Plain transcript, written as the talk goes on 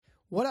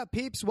What up,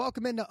 peeps?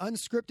 Welcome into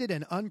Unscripted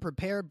and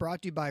Unprepared,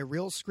 brought to you by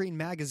Real Screen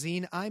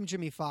Magazine. I'm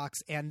Jimmy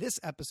Fox, and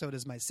this episode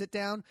is my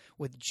sit-down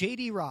with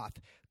J.D. Roth,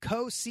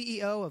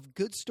 co-CEO of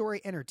GoodStory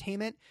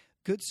Entertainment.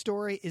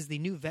 GoodStory is the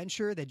new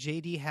venture that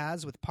J.D.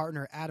 has with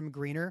partner Adam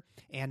Greener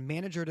and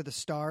manager to the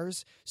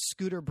stars,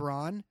 Scooter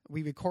Braun.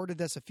 We recorded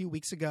this a few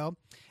weeks ago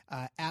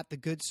at the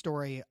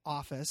GoodStory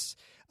office.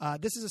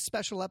 This is a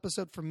special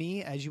episode for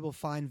me, as you will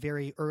find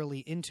very early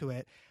into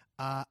it.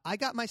 I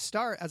got my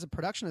start as a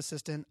production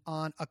assistant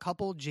on a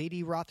couple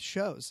J.D. Roth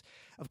shows.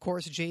 Of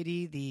course,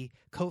 J.D., the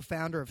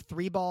co-founder of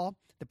 3 Ball,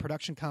 the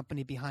production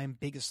company behind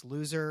Biggest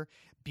Loser,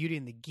 Beauty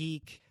and the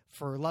Geek,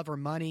 For Love or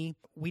Money.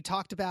 We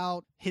talked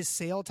about his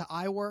sale to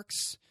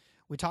iWorks.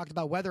 We talked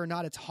about whether or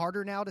not it's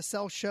harder now to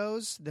sell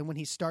shows than when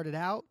he started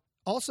out.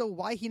 Also,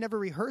 why he never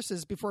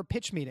rehearses before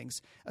pitch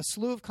meetings. A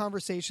slew of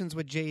conversations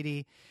with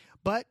J.D.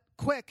 But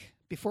quick,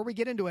 before we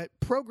get into it,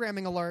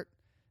 programming alert.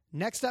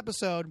 Next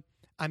episode,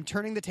 I'm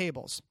turning the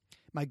tables.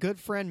 My good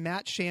friend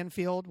Matt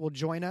Shanfield will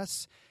join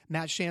us.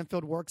 Matt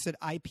Shanfield works at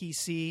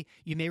IPC.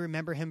 You may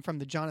remember him from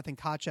the Jonathan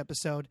Koch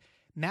episode.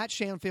 Matt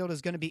Shanfield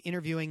is going to be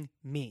interviewing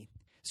me.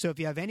 So if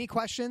you have any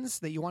questions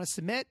that you want to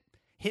submit,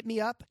 hit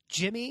me up,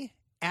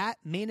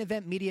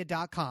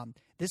 Jimmy@maineventmedia.com.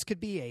 This could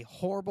be a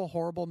horrible,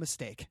 horrible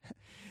mistake.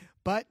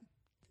 But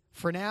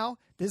for now,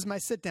 this is my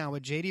sit down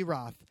with J.D.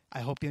 Roth.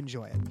 I hope you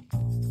enjoy it.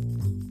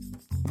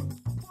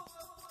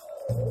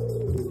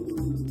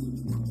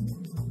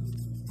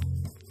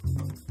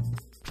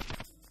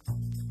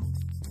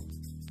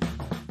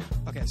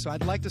 Okay, so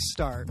I'd like to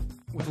start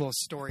with a little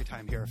story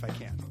time here if I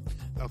can.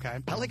 Okay?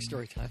 I like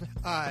story time.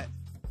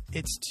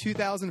 It's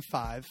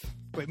 2005.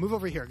 Wait, move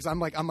over here because I'm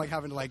like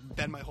having to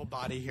bend my whole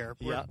body here.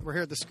 We're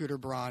here at the Scooter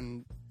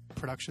Braun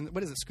production.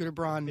 What is it? Scooter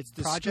Braun It's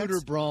the Projects?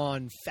 Scooter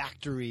Braun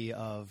factory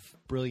of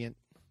brilliant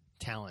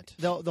talent.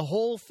 The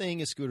whole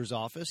thing is Scooter's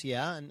office,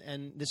 yeah,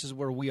 and this is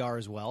where we are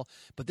as well.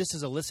 But this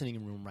is a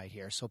listening room right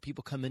here. So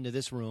people come into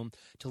this room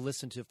to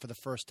listen to, for the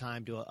first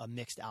time, to a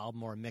mixed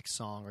album or a mixed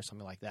song or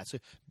something like that. So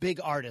big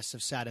artists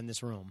have sat in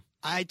this room.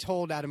 I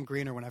told Adam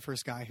Greener when I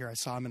first got here, I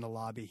saw him in the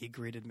lobby, he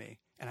greeted me,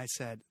 and I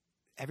said,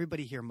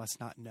 everybody here must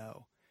not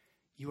know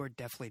you are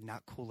definitely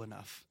not cool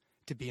enough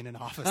to be in an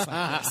office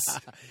like this.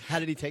 How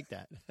did he take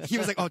that? He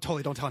was like, "Oh,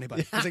 totally, don't tell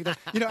anybody." He's like,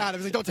 Adam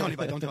was like, "Don't tell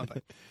anybody, don't tell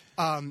anybody."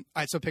 All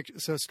right, so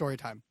story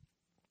time.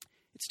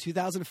 It's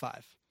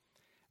 2005.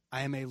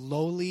 I am a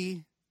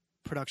lowly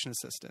production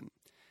assistant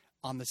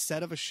on the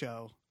set of a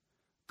show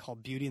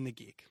called Beauty and the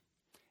Geek,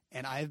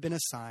 and I have been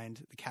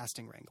assigned the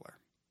casting wrangler.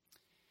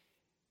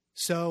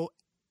 So,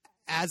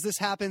 as this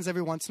happens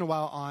every once in a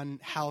while on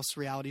house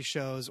reality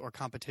shows or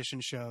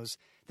competition shows,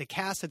 the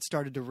cast had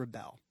started to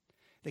rebel.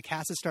 The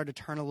cast had started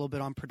to turn a little bit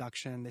on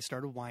production. They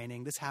started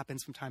whining. This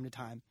happens from time to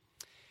time.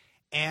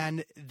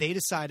 And they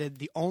decided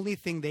the only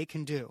thing they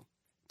can do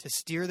to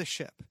steer the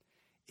ship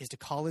is to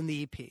call in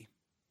the EP,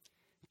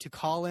 to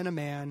call in a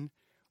man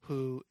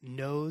who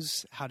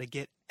knows how to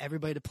get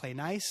everybody to play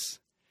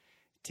nice,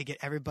 to get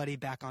everybody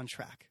back on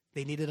track.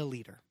 They needed a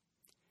leader.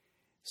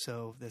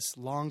 So this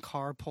long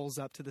car pulls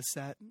up to the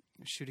set,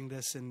 shooting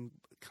this in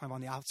kind of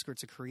on the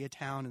outskirts of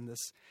Koreatown in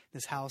this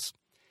house,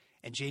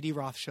 and J.D.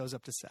 Roth shows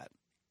up to set.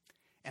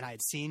 And I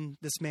had seen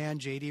this man,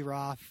 J.D.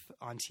 Roth,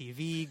 on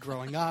TV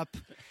growing up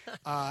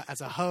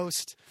as a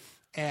host.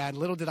 And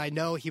little did I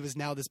know he was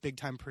now this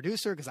big-time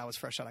producer because I was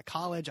fresh out of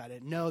college. I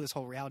didn't know this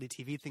whole reality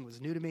TV thing was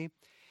new to me.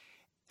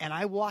 And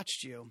I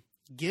watched you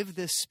give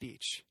this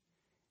speech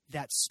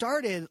that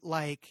started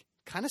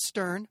kind of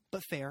stern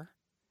but fair,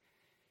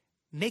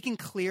 making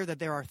clear that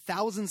there are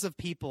thousands of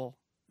people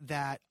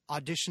that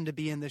audition to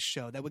be in this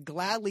show that would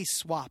gladly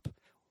swap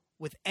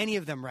with any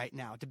of them right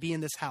now to be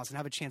in this house and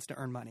have a chance to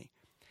earn money.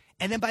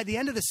 And then by the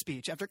end of the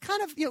speech, after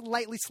kind of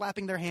lightly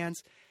slapping their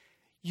hands,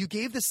 you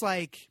gave this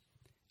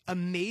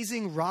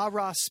amazing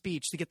rah-rah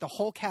speech to get the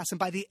whole cast. And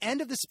by the end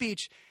of the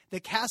speech,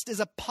 the cast is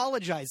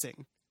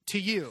apologizing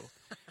to you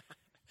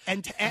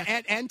and to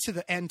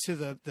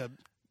the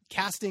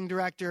casting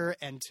director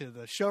and to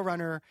the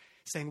showrunner,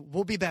 saying,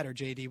 "We'll be better,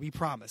 JD. We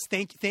promise.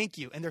 Thank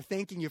you." And they're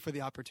thanking you for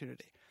the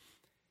opportunity.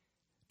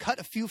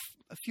 Cut a few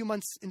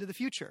months into the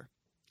future,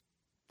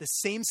 the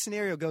same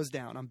scenario goes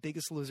down on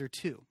Biggest Loser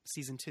 2,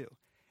 season 2.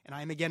 And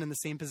I am again in the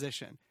same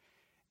position.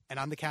 And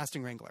I'm the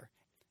casting wrangler.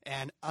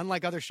 And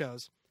unlike other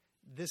shows,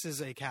 this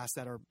is a cast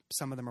that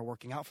some of them are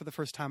working out for the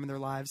first time in their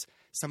lives.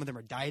 Some of them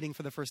are dieting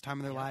for the first time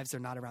in their lives.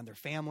 They're not around their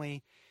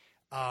family.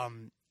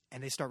 And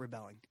they start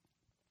rebelling.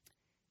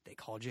 They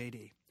call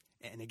JD.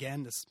 And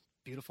again, this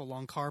beautiful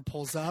long car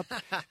pulls up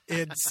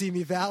in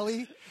Simi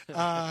Valley,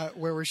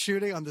 where we're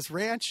shooting on this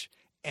ranch.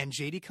 And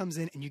JD comes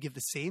in and you give the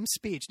same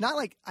speech.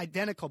 Not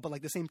identical,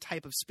 but the same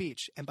type of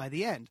speech. And by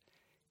the end,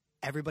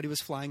 everybody was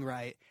flying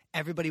right.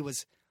 Everybody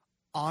was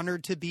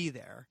honored to be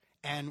there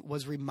and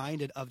was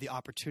reminded of the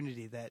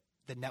opportunity that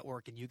the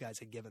network and you guys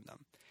had given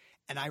them.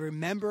 And I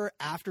remember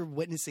after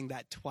witnessing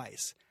that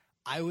twice,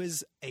 I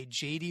was a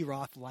J.D.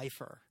 Roth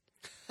lifer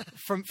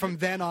from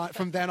then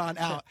on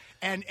out.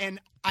 And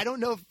I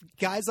don't know if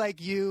guys like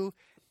you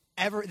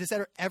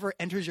ever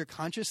enters your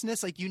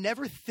consciousness. Like, you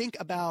never think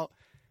about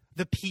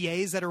the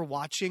PAs that are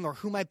watching or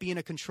who might be in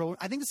a control.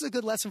 I think this is a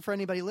good lesson for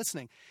anybody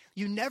listening.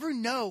 You never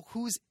know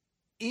who's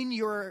in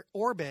your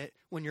orbit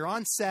when you're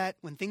on set,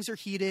 when things are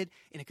heated,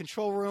 in a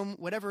control room,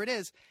 whatever it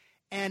is,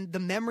 and the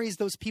memories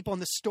those people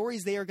and the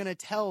stories they are going to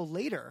tell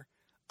later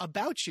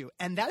about you.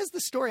 And that is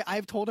the story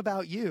I've told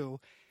about you.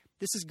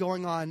 This is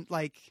going on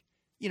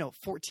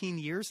 14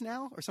 years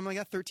now or something like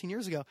that, 13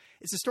 years ago.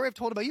 It's a story I've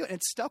told about you, and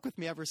it's stuck with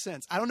me ever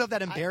since. I don't know if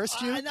that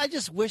embarrassed you. And I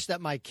just wish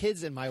that my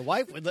kids and my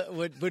wife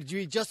would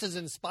be just as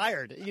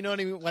inspired, you know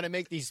what I mean, when I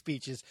make these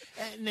speeches.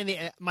 And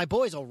then my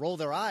boys will roll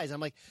their eyes.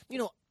 I'm like,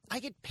 I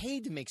get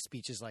paid to make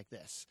speeches like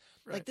this.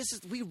 Right.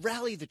 Like, we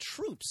rally the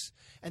troops.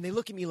 And they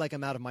look at me like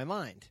I'm out of my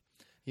mind.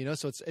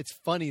 So it's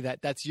funny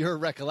that's your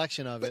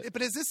recollection of it.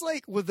 But is this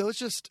were those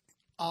just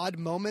odd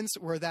moments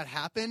where that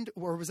happened,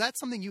 or was that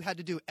something you had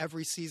to do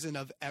every season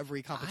of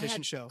every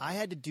competition show? I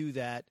had to do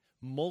that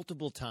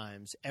multiple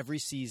times every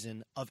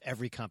season of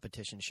every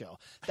competition show.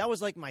 That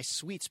was like my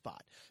sweet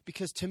spot,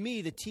 because to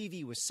me the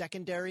TV was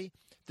secondary.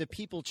 The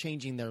people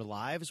changing their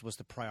lives was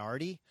the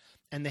priority,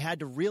 and they had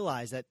to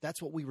realize that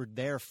that's what we were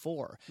there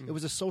for. It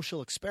was a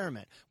social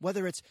experiment.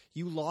 Whether it's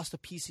you lost a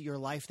piece of your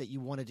life that you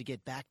wanted to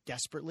get back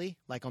desperately,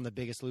 like on The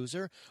Biggest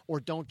Loser, or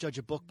don't judge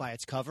a book by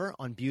its cover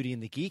on Beauty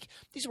and the Geek.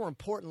 These were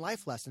important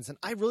life lessons, and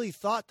I really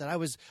thought that I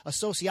was a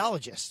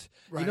sociologist.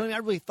 Right. I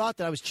really thought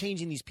that I was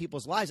changing these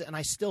people's lives, and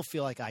I still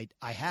feel like I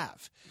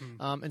have.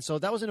 And so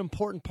that was an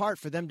important part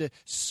for them to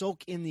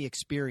soak in the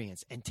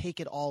experience and take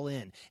it all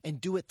in and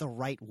do it the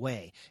right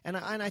way. And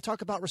I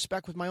talk about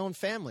respect with my own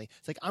family.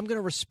 It's like, I'm going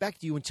to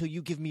respect you until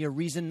you give me a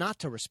reason not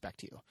to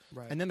respect you.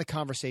 Right. And then the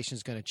conversation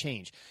is going to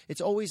change. It's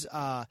always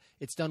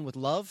it's done with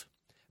love,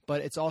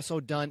 but it's also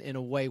done in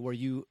a way where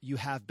you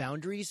have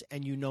boundaries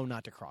and you know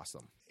not to cross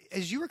them.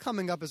 As you were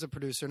coming up as a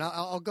producer, now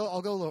I'll go a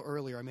little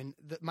earlier. I mean,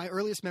 my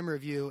earliest memory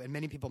of you, and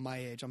many people my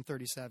age, I'm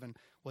 37,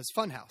 was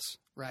Funhouse,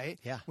 right?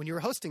 Yeah. When you were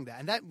hosting that,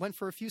 and that went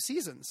for a few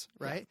seasons,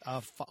 right?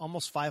 Yeah.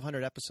 Almost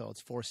 500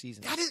 episodes, 4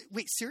 seasons.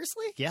 Wait,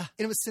 seriously? Yeah.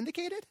 And it was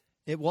syndicated?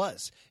 It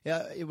was.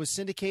 It was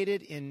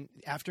syndicated in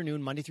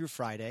afternoon, Monday through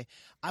Friday.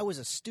 I was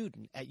a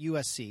student at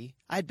USC.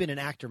 I had been an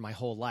actor my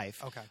whole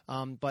life. Okay.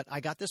 But I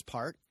got this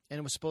part, and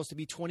it was supposed to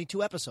be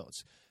 22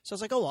 episodes. So I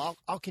was like,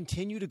 I'll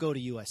continue to go to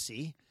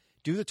USC,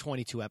 do the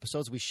 22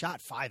 episodes. We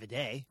shot 5 a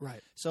day. Right.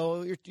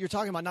 So you're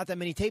talking about not that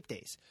many tape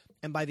days.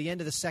 And by the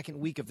end of the second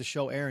week of the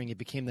show airing, it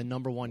became the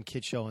 #1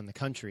 kid show in the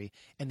country,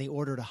 and they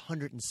ordered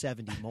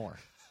 170 more.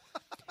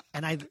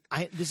 And I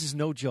this is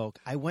no joke.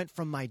 I went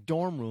from my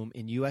dorm room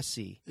in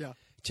USC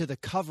to the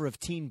cover of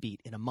Teen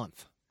Beat in a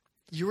month.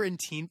 You were in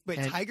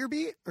Tiger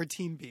Beat or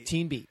Teen Beat?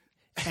 Teen Beat.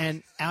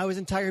 And I was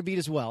in Tiger Beat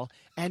as well.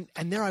 And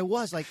there I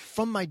was, like,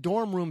 from my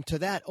dorm room to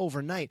that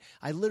overnight.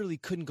 I literally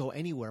couldn't go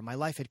anywhere. My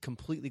life had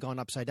completely gone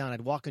upside down.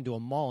 I'd walk into a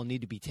mall and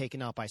need to be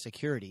taken out by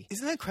security.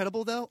 Isn't that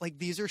incredible, though? Like,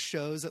 these are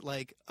shows that,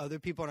 like, other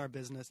people in our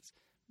business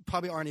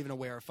probably aren't even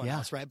aware of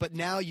Funhouse, right? But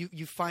now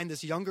you find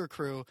this younger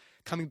crew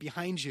coming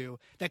behind you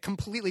that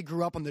completely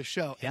grew up on the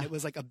show, and it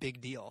was like a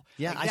big deal.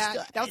 Yeah,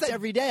 like that was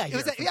every day.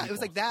 It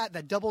was like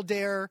that Double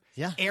Dare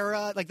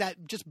era, like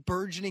that just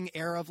burgeoning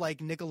era of like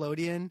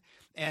Nickelodeon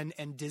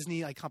and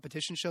Disney like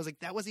competition shows. Like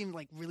that wasn't even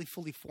like really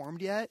fully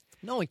formed yet.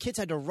 No, and kids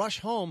had to rush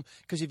home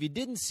because if you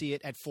didn't see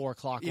it at 4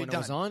 o'clock when it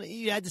was on,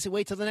 you had to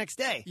wait till the next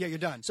day. Yeah, you're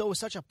done. So it was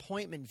such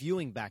appointment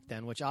viewing back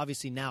then, which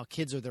obviously now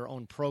kids are their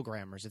own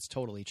programmers. It's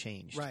totally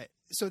changed. Right.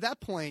 So at that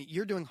point,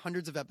 you're doing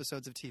hundreds of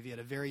episodes of TV at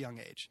a very young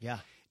age. Yeah.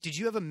 Did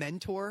you have a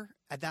mentor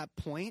at that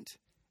point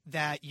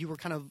that you were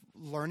kind of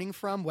learning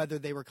from, whether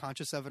they were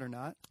conscious of it or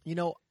not?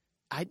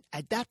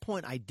 At that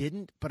point, I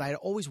didn't, but I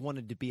always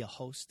wanted to be a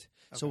host.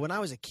 Okay. So when I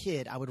was a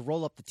kid, I would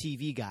roll up the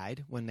TV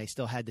guide when they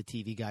still had the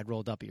TV guide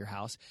rolled up at your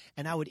house,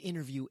 and I would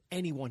interview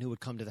anyone who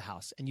would come to the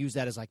house and use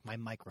that as like my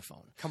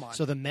microphone. Come on.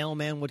 So the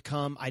mailman would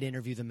come, I'd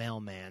interview the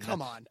mailman.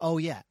 Come on. Oh,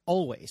 yeah,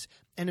 always.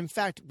 And in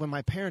fact, when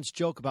my parents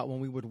joke about when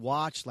we would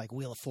watch like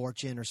Wheel of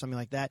Fortune or something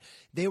like that,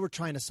 they were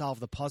trying to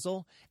solve the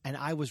puzzle, and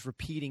I was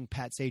repeating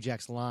Pat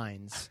Sajak's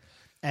lines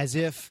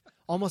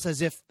almost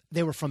as if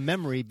they were from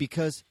memory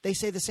because they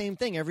say the same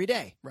thing every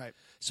day. Right.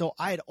 So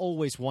I had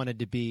always wanted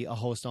to be a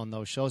host on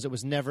those shows. It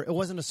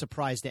wasn't a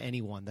surprise to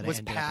anyone that I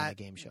ended up on a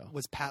game show.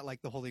 Was Pat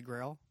like the Holy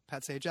Grail,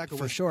 Pat Sajak?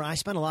 For sure. I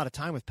spent a lot of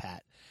time with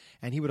Pat,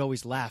 and he would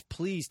always laugh,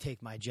 "Please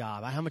take my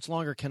job. How much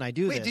longer can I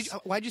do this?"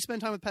 Why'd you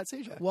spend time with Pat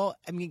Sajak? Well,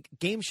 I mean,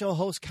 game show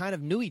hosts kind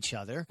of knew each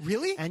other.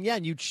 Really? And yeah,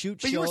 and you'd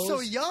shoot shows. But you were so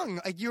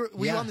young. Like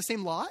were you on the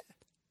same lot?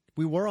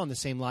 We were on the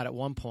same lot at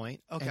one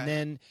point. Okay. And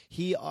then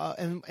he,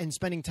 and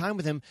spending time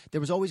with him, there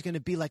was always going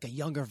to be like a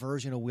younger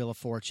version of Wheel of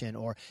Fortune,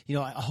 or,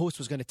 a host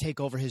was going to take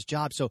over his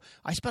job. So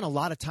I spent a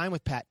lot of time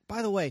with Pat.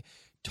 By the way,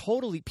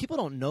 totally, people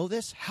don't know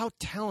this, how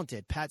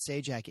talented Pat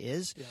Sajak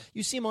is. Yeah.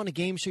 You see him on a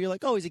game show, you're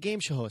like, oh, he's a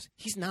game show host.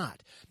 He's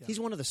not. Yeah. He's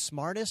one of the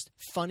smartest,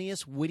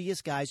 funniest,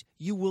 wittiest guys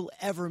you will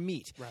ever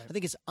meet. Right. I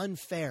think it's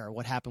unfair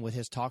what happened with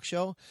his talk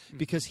show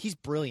because he's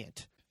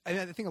brilliant.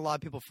 I think a lot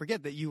of people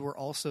forget that you were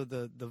also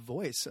the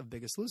voice of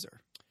Biggest Loser.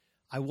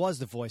 I was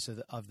the voice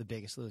of the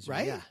Biggest Loser.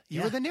 Right? Yeah.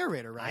 You were the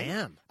narrator, right? I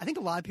am. I think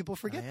a lot of people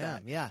forget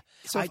that. Yeah.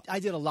 So I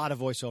did a lot of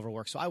voiceover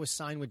work. So I was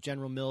signed with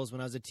General Mills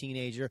when I was a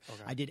teenager.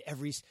 Okay. I did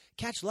every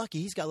Catch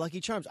Lucky. He's got Lucky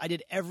Charms. I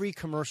did every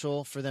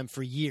commercial for them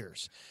for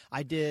years.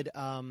 I did.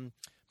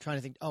 Trying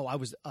to think. Oh, I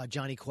was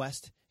Johnny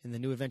Quest in the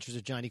New Adventures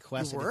of Johnny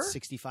Quest. You I were? did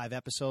 65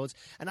 episodes,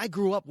 and I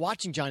grew up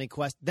watching Johnny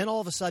Quest. Then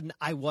all of a sudden,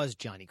 I was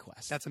Johnny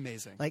Quest. That's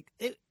amazing. Like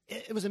it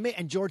was amazing.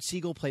 And George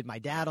Segal played my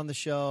dad on the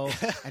show,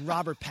 and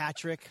Robert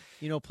Patrick,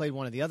 played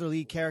one of the other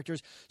lead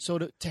characters. So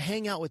to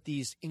hang out with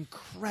these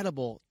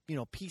incredible,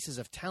 pieces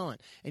of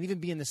talent, and even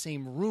be in the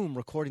same room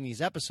recording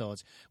these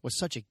episodes was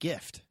such a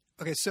gift.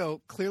 Okay,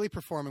 so clearly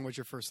performing was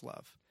your first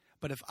love.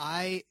 But if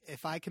I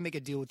can make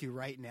a deal with you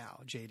right now,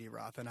 JD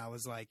Roth, and I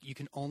was like, you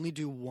can only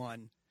do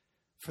one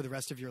for the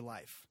rest of your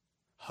life,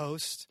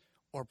 host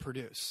or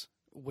produce,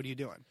 what are you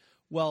doing?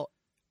 Well,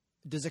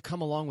 does it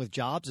come along with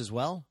jobs as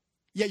well?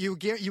 Yeah, you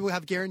will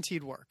have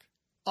guaranteed work.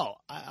 Oh,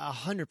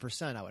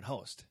 100% I would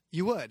host.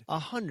 You would?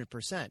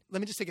 100%.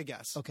 Let me just take a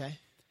guess. Okay.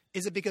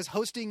 Is it because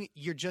hosting,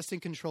 you're just in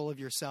control of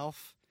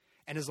yourself,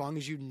 and as long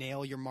as you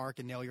nail your mark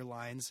and nail your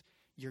lines,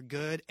 you're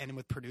good, and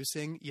with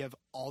producing, you have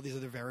all these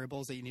other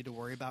variables that you need to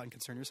worry about and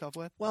concern yourself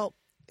with? Well,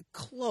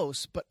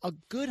 close, but a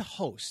good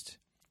host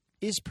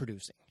is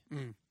producing.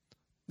 Mm.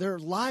 They're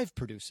live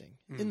producing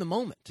in the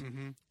moment.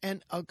 Mm-hmm.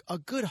 And a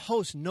good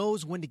host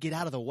knows when to get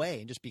out of the way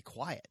and just be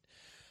quiet.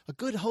 A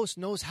good host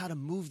knows how to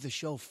move the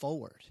show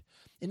forward.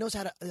 It knows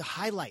how to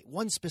highlight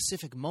one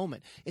specific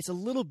moment. It's a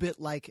little bit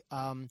like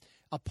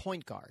a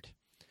point guard.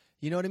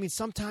 You know what I mean?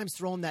 Sometimes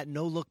throwing that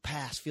no-look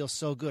pass feels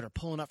so good, or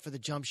pulling up for the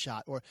jump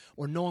shot, or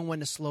knowing when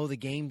to slow the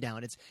game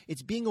down.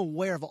 It's being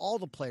aware of all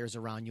the players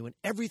around you and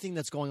everything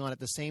that's going on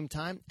at the same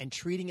time, and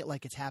treating it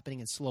like it's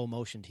happening in slow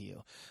motion to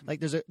you. Like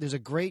there's a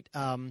great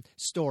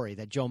story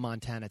that Joe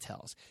Montana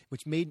tells,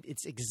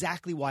 it's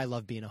exactly why I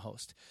love being a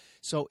host.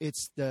 So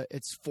it's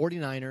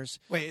 49ers.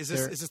 Wait, is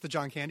this the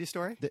John Candy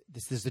story?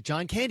 This is the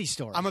John Candy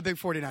story. I'm a big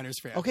 49ers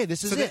fan. Okay,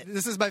 this is it.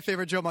 This is my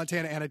favorite Joe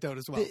Montana anecdote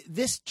as well.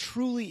 This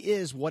truly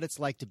is what it's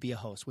like to be a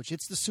host, which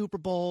it's the Super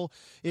Bowl.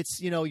 It's,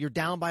 you're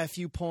down by a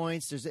few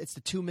points. It's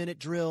the 2-minute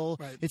drill.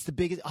 Right. It's the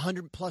biggest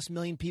 100+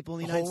 million people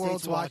in the The United whole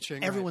States world's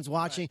watching. Everyone's Right.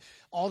 watching.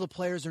 Right. All the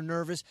players are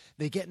nervous.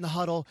 They get in the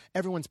huddle.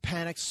 Everyone's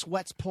panicked.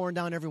 Sweat's pouring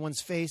down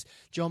everyone's face.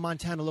 Joe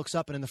Montana looks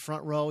up, and in the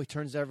front row, he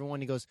turns to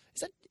everyone. He goes,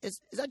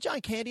 "Is that John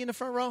Candy in the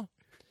front row?"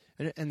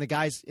 And the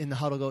guys in the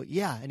huddle go,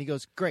 "Yeah." And he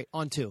goes, "Great,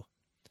 on 2."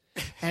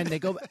 And they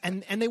go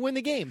and they win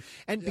the game.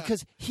 And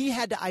because he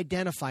had to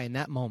identify in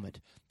that moment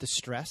the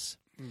stress,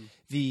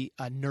 the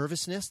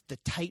nervousness, the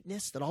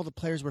tightness that all the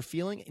players were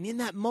feeling. And in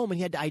that moment,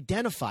 he had to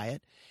identify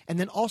it and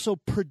then also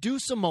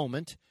produce a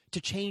moment to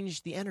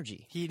change the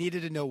energy. He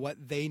needed to know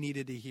what they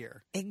needed to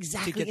hear.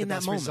 Exactly to get in the that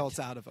best moment. results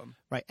out of them.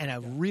 Right. And a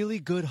really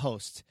good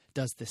host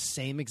does the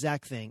same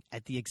exact thing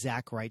at the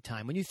exact right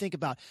time. When you think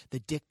about the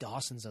Dick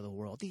Dawsons of the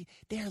world,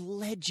 they're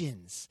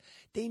legends.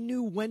 They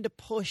knew when to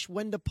push,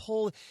 when to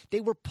pull.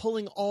 They were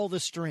pulling all the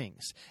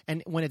strings.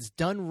 And when it's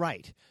done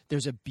right,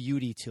 there's a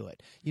beauty to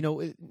it.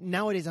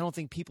 Nowadays, I don't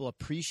think people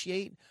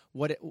appreciate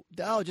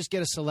just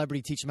get a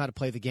celebrity, teach them how to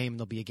play the game, and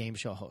they'll be a game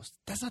show host.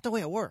 That's not the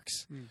way it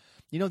works.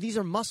 These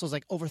are muscles,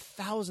 like over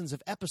thousands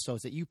of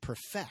episodes that you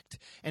perfect.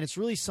 And it's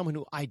really someone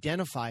who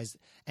identifies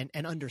and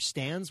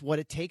understands what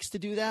it takes to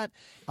do that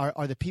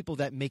are the people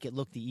that make it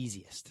look the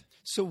easiest.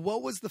 So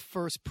what was the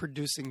first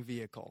producing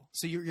vehicle?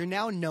 So you're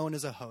now known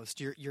as a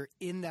host. You're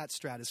in that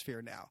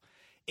stratosphere now.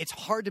 It's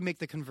hard to make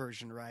the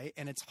conversion, right?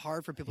 And it's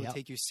hard for people to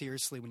take you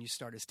seriously when you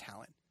start as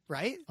talent,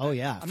 right? Oh,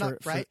 yeah.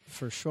 Right?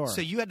 For sure.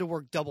 So you had to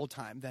work double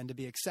time then to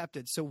be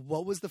accepted. So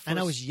what was the first... And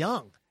I was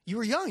young. You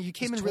were young. You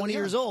came in 20 really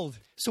years young. old.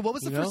 So what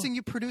was the first thing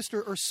you produced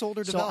or sold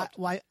or developed?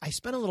 So I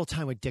spent a little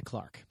time with Dick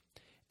Clark.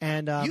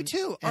 And you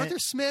too. Arthur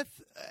Smith.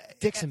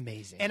 Dick's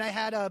amazing. And I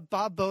had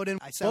Bob Bowden.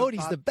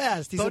 Bodie's the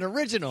best. He's an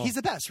original. He's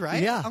the best,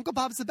 right? Yeah. Uncle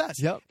Bob's the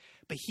best. Yep.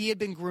 But he had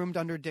been groomed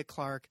under Dick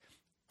Clark.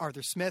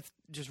 Arthur Smith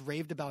just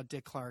raved about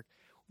Dick Clark.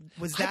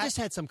 I just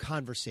had some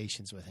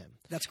conversations with him.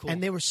 That's cool.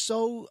 And they were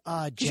so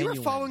genuine.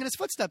 You were following in his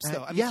footsteps,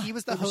 though. I mean, he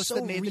was the host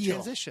that made the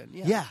transition.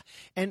 Yeah.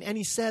 And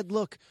he said,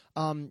 look,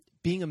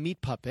 being a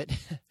meat puppet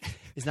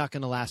is not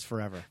going to last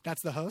forever.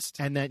 That's the host?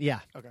 And that,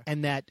 Okay.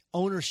 And that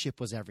ownership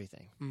was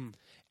everything.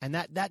 And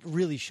that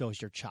really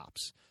shows your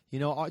chops.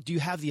 Do you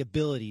have the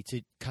ability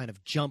to kind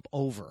of jump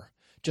over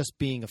just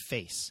being a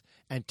face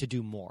and to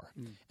do more?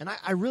 And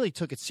I really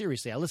took it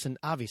seriously.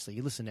 Obviously,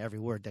 you listen to every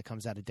word that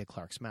comes out of Dick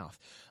Clark's mouth.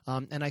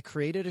 And I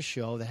created a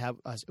show that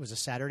it was a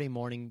Saturday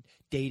morning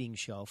dating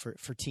show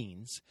for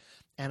teens.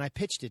 And I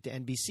pitched it to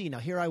NBC. Now,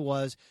 here I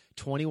was,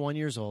 21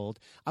 years old.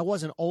 I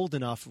wasn't old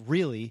enough,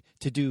 really,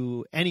 to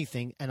do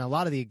anything. And a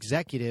lot of the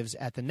executives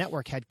at the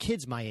network had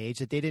kids my age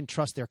that they didn't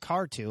trust their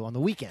car to on the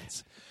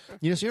weekends.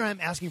 So here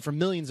I'm asking for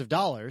millions of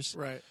dollars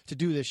to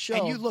do this show.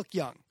 And you look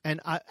young.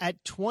 And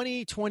at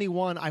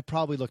 21, I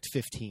probably looked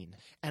 15.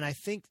 And I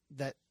think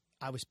that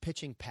I was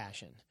pitching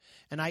passion.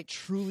 And I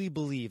truly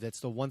believe that's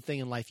the one thing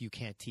in life you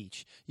can't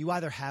teach. You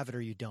either have it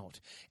or you don't.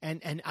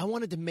 And I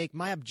wanted to make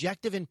my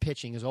objective in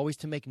pitching is always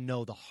to make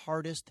no the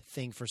hardest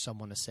thing for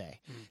someone to say.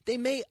 They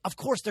may, of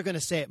course, they're going to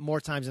say it more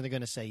times than they're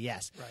going to say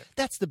yes. Right.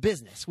 That's the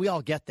business. We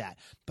all get that.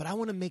 But I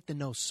want to make the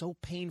no so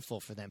painful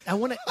for them. I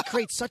want to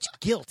create such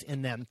guilt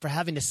in them for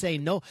having to say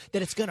no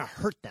that it's going to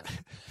hurt them.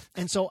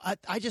 And so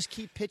I just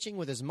keep pitching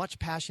with as much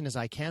passion as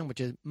I can,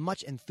 which is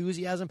much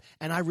enthusiasm,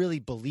 and I really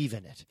believe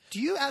in it. Do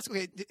you ask?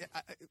 Okay,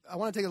 I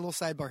want to take a little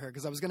sidebar here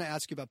because I was going to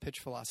ask you about pitch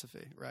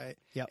philosophy, right?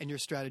 Yep. And your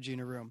strategy in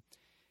a room.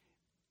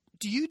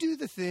 Do you do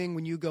the thing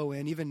when you go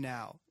in, even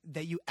now,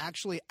 that you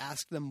actually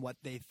ask them what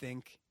they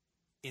think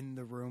in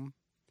the room?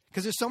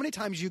 Because there's so many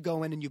times you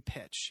go in and you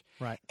pitch,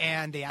 Right.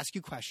 and they ask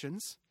you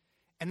questions,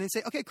 and then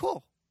say, "Okay,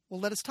 cool. Well,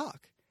 let us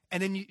talk."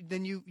 And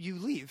then you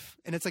leave,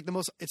 and it's like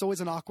it's always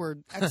an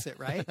awkward exit,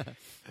 right?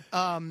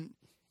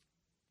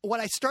 What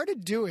I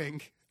started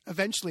doing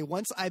eventually,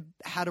 once I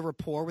had a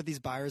rapport with these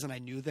buyers and I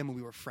knew them and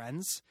we were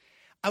friends,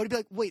 I would be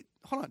like, "Wait,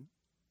 hold on.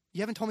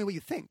 You haven't told me what you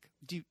think.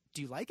 Do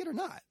you like it or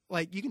not?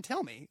 Like, you can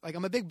tell me. Like,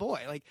 I'm a big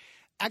boy." Like,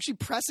 actually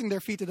pressing their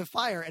feet to the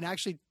fire and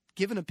actually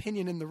give an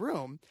opinion in the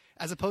room,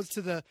 as opposed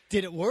to the.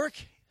 Did it work?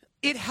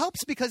 It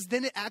helps because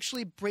then it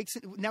actually breaks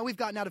it. Now we've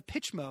gotten out of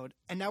pitch mode,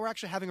 and now we're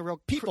actually having a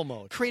real People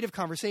mode, creative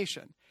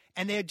conversation.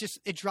 And it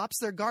drops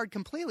their guard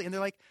completely, and they're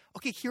like,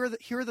 "Okay, here are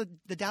the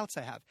doubts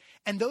I have,"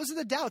 and those are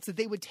the doubts that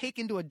they would take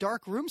into a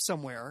dark room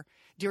somewhere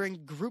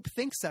during group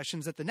think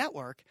sessions at the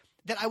network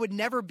that I would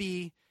never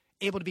be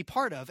able to be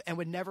part of and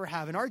would never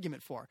have an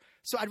argument for.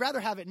 So I'd rather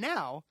have it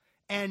now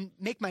and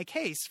make my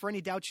case for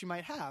any doubts you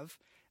might have,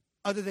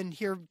 other than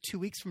here 2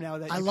 weeks from now.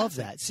 I love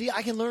that. See,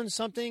 I can learn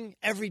something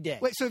every day.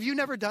 Wait, so have you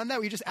never done that?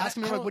 Where you just ask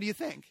me, like, what do you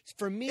think?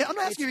 For me, I'm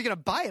not asking if you're going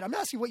to buy it. I'm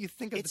asking what you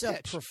think of the pitch.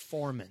 It's a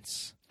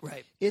performance.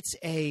 Right.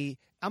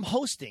 I'm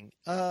hosting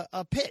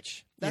a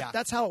pitch.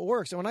 That's how it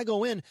works. And when I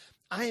go in,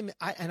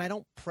 I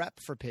don't prep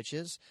for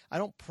pitches. I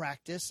don't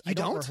practice. You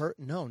don't? rehearse.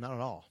 No, not at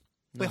all.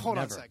 No, Wait, hold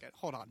on a never. second.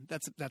 Hold on.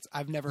 That's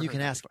I've never heard You can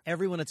that ask before.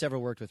 everyone that's ever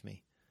worked with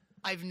me.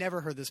 I've never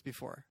heard this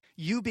before.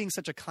 You being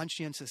such a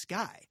conscientious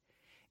guy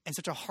and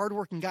such a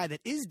hardworking guy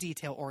that is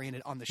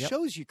detail-oriented on the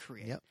shows you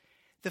create, Yep.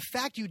 the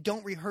fact you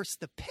don't rehearse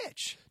the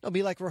pitch. It'll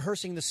be like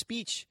rehearsing the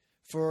speech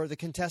for the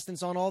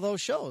contestants on all those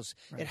shows.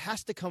 Right. It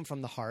has to come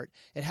from the heart.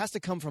 It has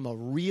to come from a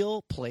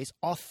real place,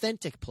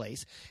 authentic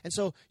place. And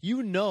so,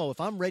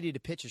 if I'm ready to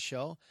pitch a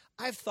show,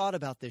 I've thought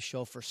about this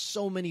show for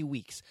so many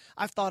weeks.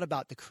 I've thought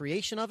about the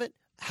creation of it,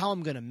 how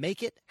I'm going to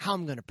make it, how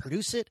I'm going to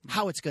produce it,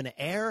 how it's going to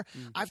air.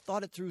 I've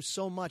thought it through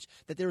so much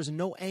that there is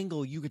no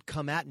angle you could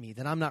come at me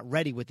that I'm not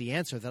ready with the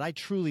answer that I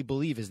truly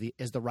believe is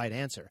the right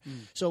answer.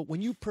 So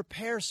when you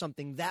prepare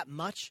something that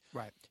much,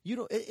 Right.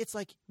 It's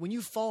like when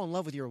you fall in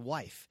love with your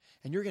wife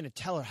and you're going to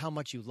tell her how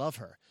much you love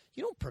her.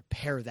 You don't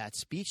prepare that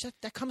speech.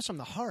 That comes from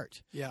the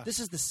heart. Yeah. This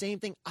is the same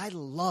thing. I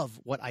love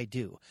what I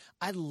do.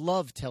 I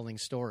love telling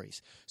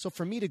stories. So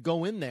for me to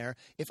go in there,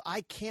 if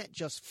I can't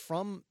just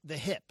from the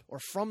hip or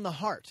from the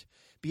heart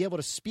be able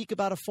to speak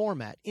about a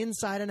format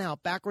inside and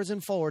out, backwards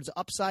and forwards,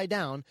 upside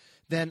down,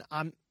 then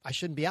I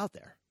shouldn't be out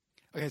there.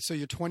 Okay, so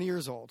you're 20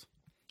 years old.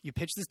 You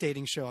pitch this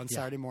dating show on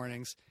Saturday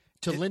mornings.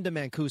 To Linda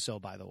Mancuso,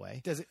 by the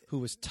way, Does it- who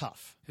was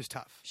tough. Who's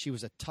tough? She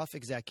was a tough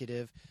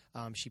executive.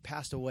 She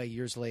passed away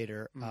years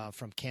later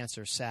from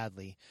cancer,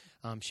 sadly.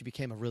 She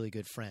became a really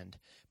good friend.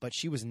 But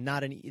she was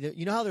not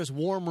you know how there's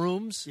warm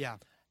rooms? Yeah.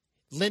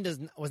 Linda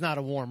was not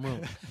a warm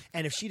room.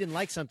 And if she didn't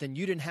like something,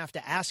 you didn't have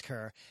to ask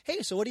her,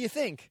 "Hey, so what do you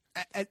think?"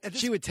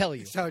 She would tell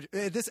you. So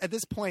at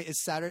this point,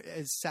 is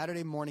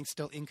Saturday morning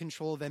still in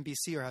control of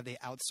NBC, or have they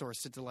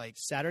outsourced it to like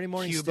Saturday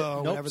morning, Cuba,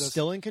 whatever those?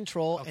 still in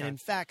control, Okay. and in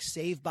fact,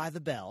 Saved by the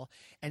Bell.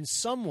 And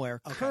somewhere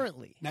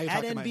currently Now you're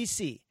at talking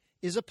NBC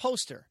is a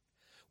poster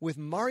with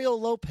Mario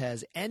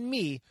Lopez and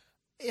me.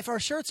 If our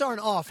shirts aren't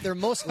off, they're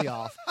mostly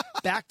off,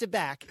 back to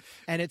back,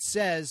 and it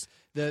says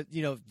the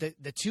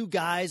two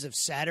guys of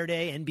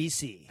Saturday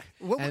NBC,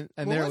 and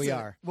there we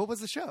are. What was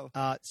the show?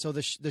 So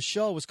the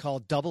show was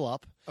called Double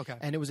Up. Okay.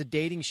 And it was a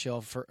dating show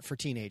for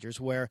teenagers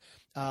where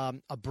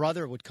a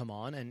brother would come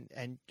on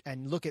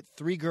and look at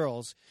three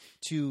girls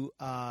to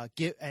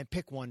give and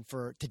pick one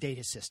to date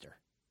his sister.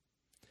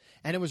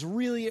 And it was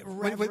really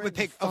Would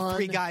pick fun.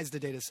 three guys to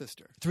date his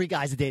sister. Three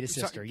guys to date his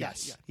Sorry, sister. yeah,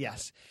 Yes, yeah.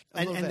 yes. A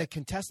And little the bit.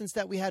 contestants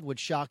that we had would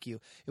shock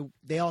you.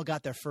 They all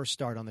got their first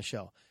start on the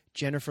show.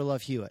 Jennifer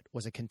Love Hewitt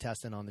was a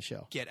contestant on the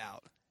show. Get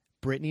out.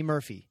 Brittany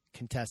Murphy,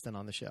 contestant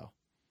on the show.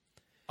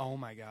 Oh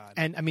my God.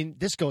 And I mean,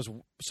 this goes.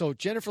 So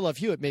Jennifer Love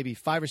Hewitt, maybe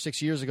 5 or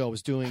 6 years ago,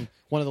 was doing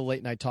one of the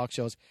late night talk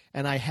shows,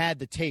 and I had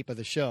the tape of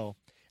the show,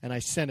 and I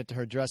sent it to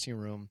her dressing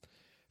room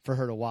for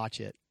her to watch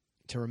it,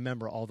 to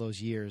remember all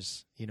those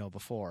years,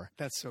 before.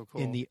 That's so cool.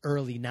 In the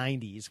early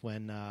 '90s,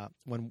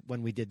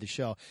 when we did the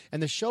show,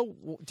 and the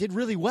show did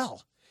really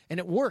well, and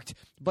it worked.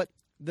 But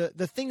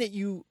the thing that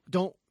you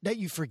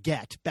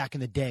forget back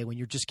in the day when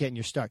you're just getting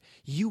your start,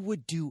 you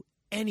would do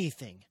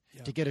anything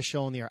to get a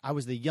show on the air. I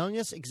was the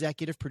youngest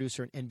executive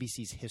producer in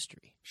NBC's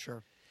history.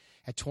 Sure.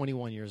 at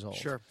 21 years old.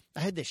 Sure. I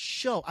had this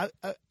show.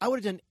 I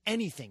would have done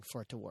anything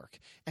for it to work.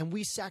 And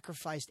we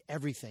sacrificed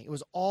everything. It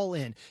was all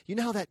in. You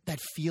know how that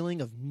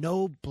feeling of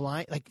no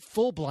blind, like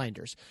full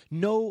blinders,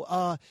 no,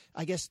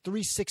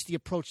 360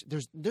 approach.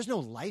 There's no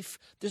life.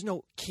 There's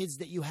no kids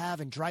that you have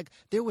and drag.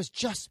 There was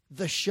just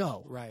the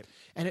show. Right.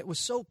 And it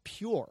was so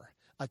pure.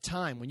 A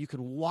time when you could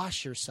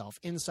wash yourself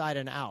inside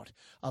and out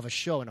of a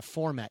show and a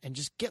format and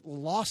just get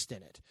lost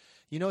in it.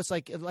 You know, it's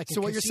like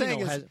so what you're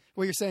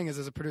saying is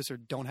as a producer,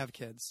 don't have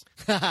kids.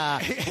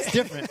 It's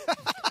different.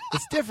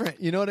 It's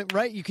different. You know what?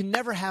 Right? You can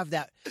never have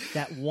that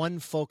one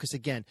focus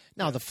again.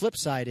 Now, the flip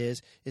side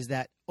is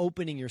that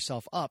opening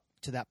yourself up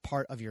to that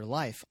part of your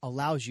life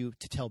allows you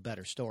to tell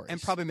better stories. And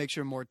probably makes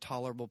you a more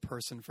tolerable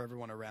person for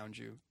everyone around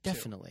you.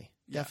 Definitely.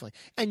 Yeah. Definitely.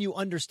 And you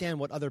understand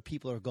what other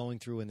people are going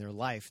through in their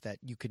life that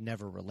you could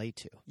never relate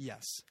to.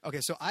 Yes. Okay,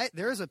 so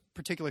there is a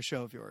particular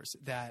show of yours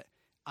that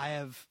I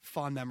have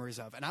fond memories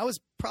of. And I was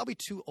probably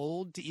too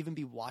old to even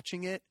be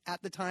watching it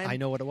at the time. I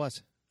know what it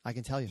was. I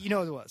can tell you. You know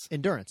what it was?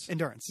 Endurance.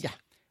 Yeah.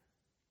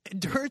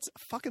 Endurance,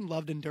 fucking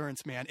loved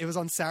Endurance, man. It was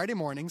on Saturday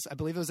mornings. I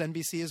believe it was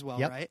NBC as well,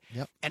 right?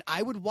 Yep. And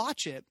I would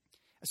watch it.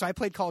 So I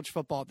played college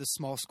football at this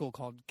small school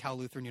called Cal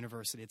Lutheran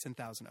University. It's in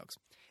Thousand Oaks.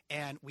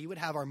 And we would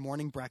have our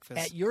morning breakfast.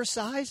 At your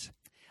size?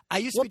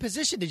 What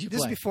position did you play?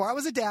 This is before I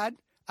was a dad.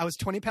 I was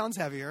 20 pounds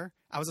heavier.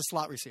 I was a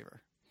slot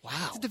receiver. Wow.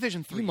 It's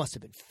Division III. You must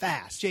have been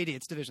fast. JD,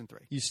 it's Division III.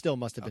 You still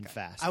must have been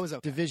fast. I was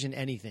okay. Division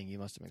anything, you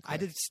must have been quick. I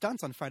did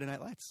stunts on Friday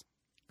Night Lights.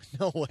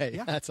 No way.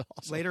 Yeah. That's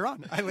awesome. Later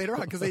on,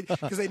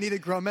 because they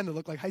needed grown men to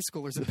look like high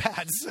schoolers in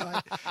pads.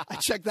 So I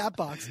checked that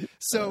box.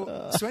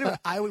 So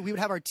anyway, we would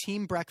have our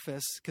team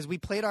breakfast because we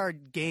played our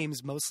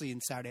games mostly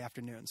in Saturday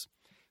afternoons.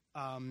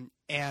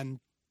 And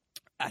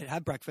I'd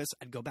have breakfast.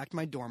 I'd go back to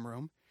my dorm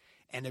room,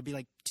 and it'd be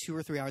like 2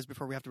 or 3 hours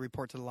before we have to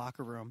report to the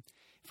locker room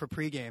for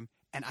pregame.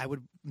 And I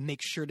would make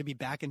sure to be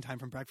back in time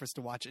from breakfast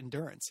to watch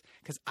Endurance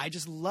because I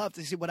just loved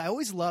to see what I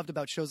always loved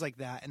about shows like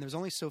that. And there's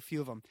only so few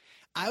of them.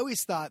 I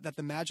always thought that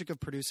the magic of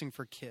producing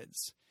for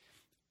kids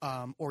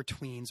or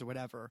tweens or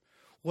whatever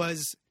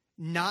was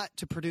not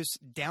to produce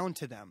down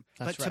to them,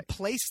 but to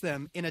place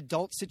them in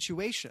adult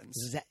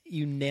situations.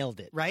 You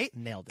nailed it. Right?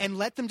 Nailed it. And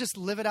let them just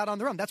live it out on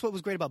their own. That's what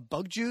was great about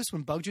Bug Juice.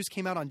 When Bug Juice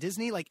came out on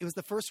Disney, like it was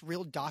the first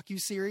real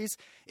docu-series.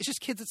 It's just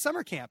kids at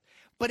summer camp.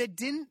 But it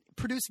didn't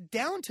produce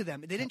down to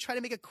them. They didn't try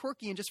to make it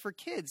quirky and just for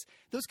kids.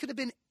 Those could have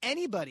been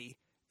anybody.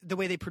 The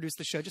way they produced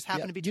the show just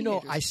happened to be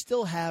teenagers. You know, I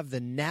still have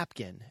the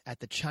napkin at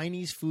the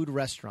Chinese food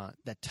restaurant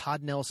that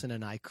Todd Nelson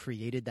and I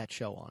created that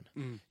show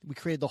on. We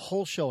created the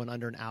whole show in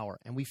under an hour,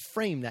 and we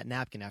framed that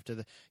napkin after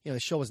the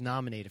show was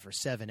nominated for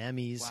 7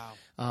 Emmys.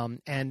 Wow.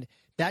 And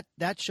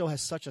that show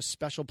has such a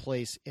special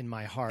place in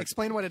my heart.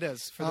 Explain what it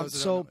is for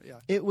those who don't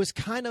know. It was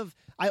kind of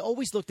 – I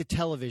always looked at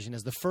television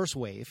as the first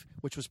wave,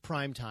 which was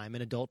prime time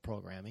and adult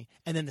programming,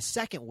 and then the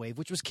second wave,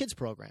 which was kids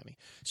programming.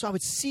 So I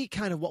would see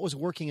kind of what was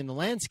working in the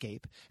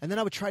landscape, and then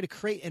I would try to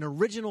create an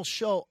original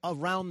show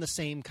around the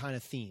same kind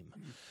of theme.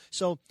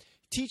 So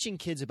teaching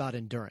kids about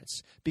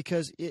endurance,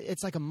 because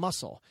it's like a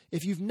muscle.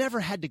 If you've never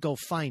had to go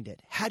find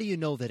it, how do you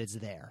know that it's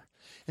there?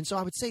 And so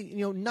I would say,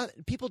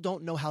 people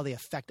don't know how they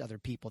affect other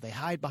people. They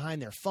hide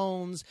behind their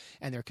phones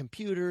and their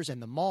computers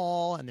and the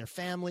mall and their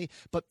family.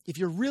 But if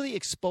you're really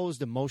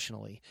exposed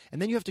emotionally,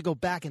 and then you have to go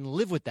back and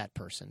live with that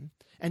person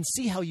and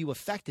see how you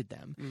affected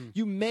them,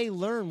 you may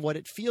learn what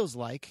it feels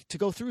like to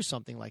go through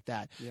something like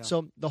that. Yeah.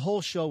 So the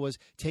whole show was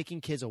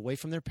taking kids away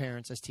from their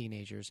parents as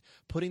teenagers,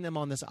 putting them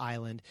on this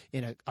island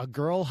in a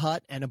girl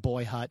hut and a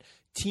boy hut,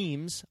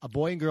 teams, a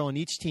boy and girl in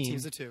each team.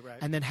 Teams of two, right.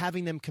 And then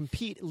having them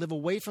compete, live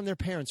away from their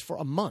parents for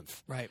a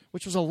month. Right.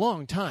 Which was a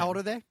long time. How old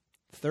are they?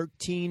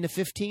 13 to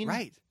 15.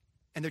 Right.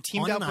 And they're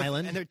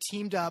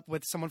teamed up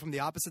with someone from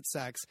the opposite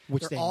sex,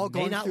 which they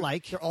may not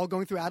like. They're all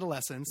going through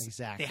adolescence.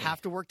 Exactly. They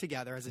have to work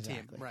together as a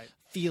team. Right.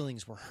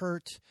 Feelings were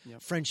hurt.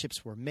 Yep.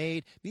 Friendships were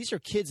made. These are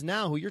kids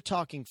now who you're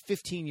talking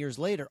 15 years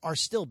later are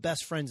still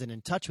best friends and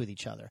in touch with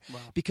each other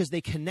because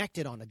they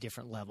connected on a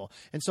different level.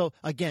 And so,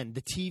 again,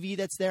 the TV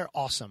that's there,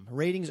 awesome.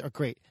 Ratings are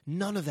great.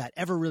 None of that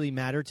ever really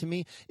mattered to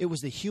me. It was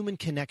the human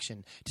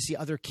connection to see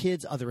other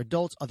kids, other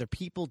adults, other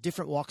people,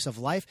 different walks of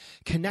life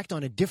connect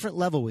on a different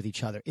level with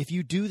each other. If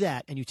you do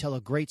that and you tell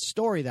a great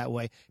story that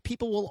way,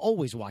 people will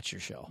always watch your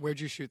show. Where'd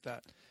you shoot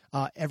that?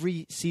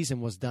 Every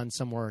season was done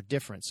somewhere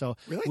different. So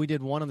we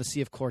did one on the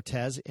Sea of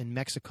Cortez in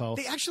Mexico.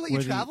 They actually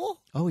let you travel?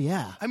 Oh,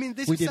 yeah. I mean,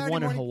 we did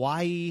one in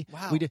Hawaii.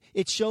 Wow.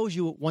 It shows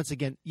you, once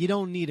again, you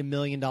don't need $1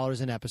 million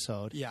an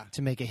episode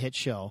to make a hit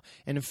show.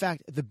 And in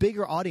fact, the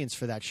bigger audience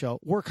for that show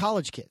were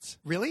college kids.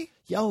 Really?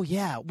 Oh,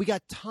 yeah. We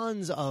got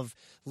tons of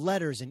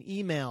letters and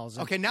emails.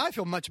 Okay, now I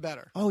feel much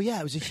better. Oh,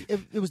 yeah.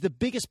 It was the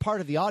biggest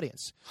part of the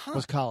audience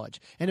was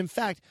college. And in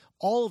fact,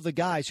 all of the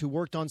guys who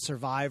worked on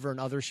Survivor and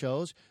other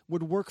shows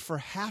would work for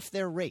half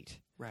their rate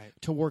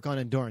to work on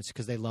Endurance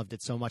because they loved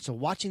it so much. So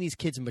watching these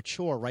kids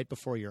mature right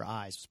before your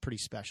eyes was pretty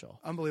special.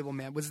 Unbelievable,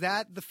 man. Was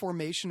that the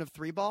formation of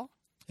Three Ball?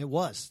 It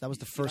was. That was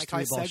the first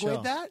Three Ball show.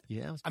 Segued that?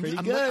 Yeah, it was pretty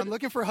good. I'm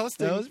looking for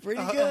hosting. That was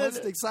pretty good.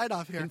 Hosting side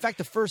off here. In fact,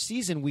 the first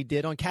season we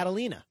did on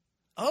Catalina.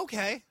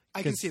 Okay.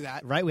 I can see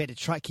that. Right? We had to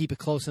try keep it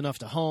close enough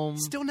to home.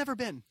 Still never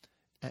been.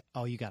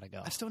 Oh, you got to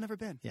go. I've still never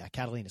been. Yeah,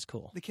 Catalina's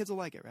cool. The kids will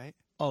like it, right?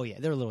 Oh, yeah.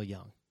 They're a little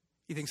young.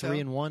 You think so? 3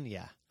 and 1,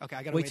 yeah. Okay,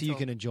 I got to wait till you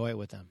can enjoy it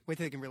with them. Wait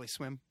till they can really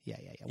swim. Yeah.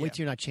 Wait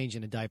till you're not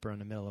changing a diaper in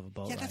the middle of a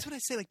boat Yeah, ride. that's what I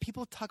say. Like,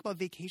 people talk about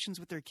vacations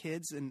with their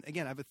kids, and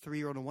again, I have a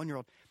 3-year-old and a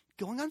 1-year-old.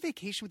 Going on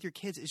vacation with your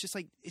kids is just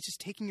like, it's just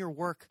taking your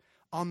work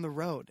on the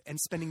road and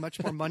spending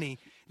much more money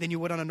than you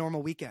would on a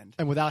normal weekend.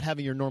 And without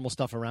having your normal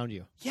stuff around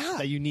you. Yeah.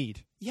 That you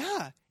need.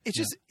 Yeah.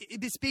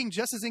 It's being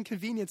just as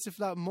inconvenienced, if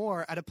not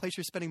more, at a place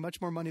you're spending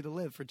much more money to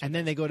live for 2 And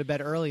then they go to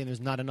bed early and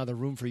there's not another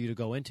room for you to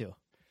go into.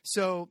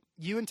 So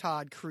you and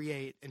Todd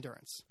create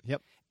Endurance.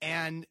 Yep.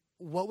 And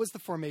what was the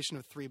formation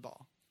of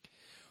 3Ball?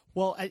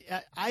 Well,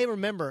 I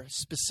remember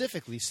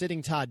specifically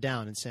sitting Todd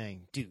down and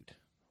saying, dude,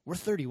 we're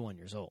 31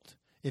 years old.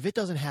 If it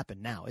doesn't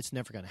happen now, it's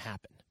never going to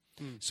happen.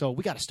 So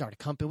we got to start a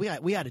company.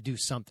 We got to do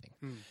something.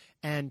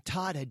 And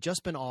Todd had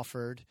just been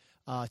offered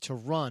to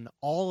run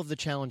all of the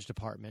challenge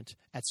department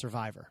at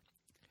Survivor.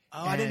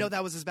 Oh, I didn't know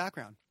that was his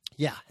background.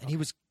 Yeah, and he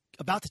was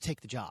about to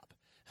take the job.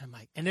 And I'm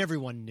like, and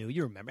everyone knew.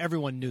 You remember,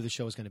 everyone knew the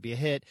show was going to be a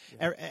hit.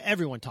 Yeah.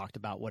 Everyone talked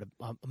about what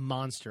a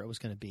monster it was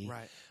going to be.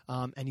 Right.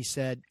 And he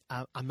said,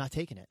 "I'm not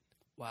taking it."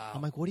 Wow.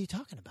 I'm like, "What are you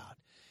talking about?"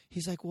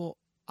 He's like, "Well,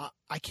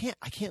 I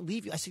can't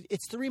leave you." I said,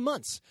 "It's 3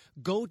 months.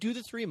 Go do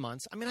the 3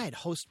 months." I mean, I had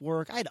host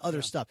work. I had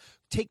other stuff.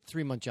 Take the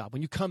 3-month job.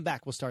 When you come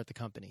back, we'll start the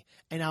company.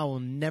 And I will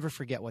never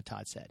forget what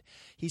Todd said.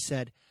 He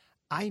said,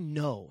 I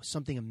know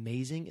something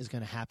amazing is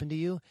going to happen to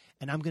you,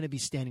 and I'm going to be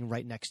standing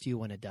right next to you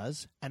when it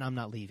does, and I'm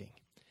not leaving.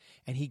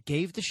 And he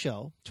gave the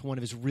show to one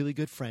of his really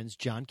good friends,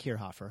 John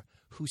Kierhofer,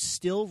 who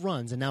still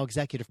runs and now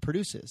executive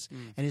produces,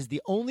 and is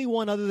the only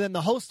one other than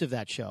the host of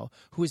that show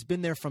who has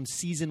been there from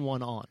season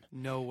 1 on.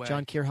 No way.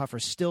 John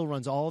Kierhofer still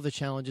runs all the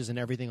challenges and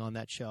everything on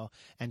that show,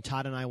 and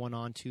Todd and I went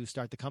on to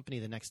start the company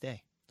the next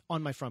day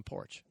on my front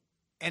porch.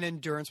 And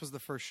Endurance was the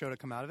first show to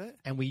come out of it?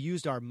 And we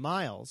used our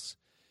miles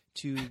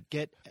to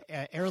get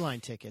airline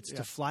tickets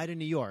to fly to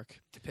New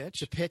York to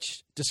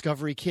pitch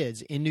Discovery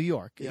Kids in New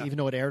York, even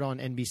though it aired on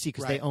NBC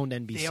because they owned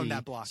NBC. They owned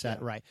that block.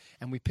 Right.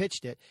 And we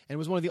pitched it, and it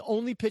was one of the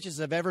only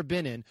pitches I've ever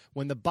been in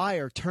when the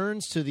buyer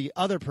turns to the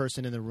other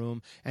person in the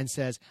room and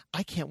says,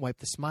 I can't wipe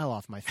the smile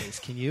off my face.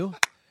 Can you?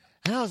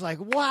 And I was like,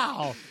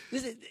 wow,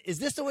 is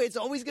this the way it's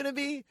always going to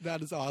be?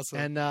 That is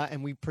awesome.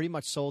 And we pretty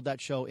much sold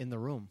that show in the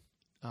room.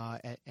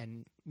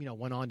 And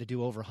went on to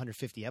do over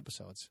 150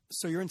 episodes.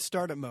 So you're in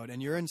startup mode,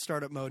 and you're in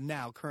startup mode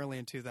now, currently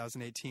in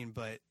 2018.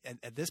 But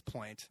at this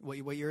point,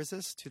 what year is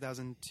this?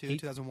 2002,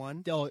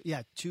 2001? Oh,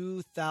 yeah,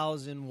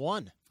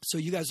 2001. So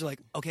you guys are like,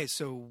 okay,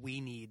 so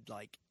we need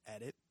like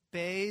edit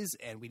bays,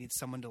 and we need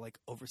someone to like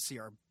oversee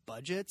our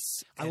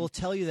budgets. I will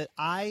tell you that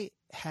I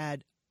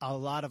had a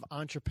lot of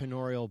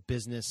entrepreneurial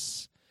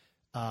business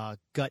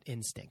gut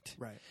instinct.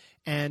 Right.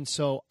 And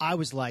so I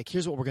was like,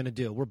 here's what we're going to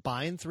do. We're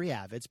buying 3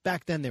 Avids.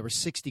 Back then, they were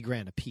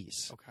 $60,000 a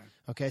piece.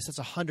 Okay. So that's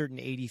a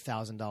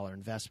 $180,000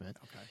 investment.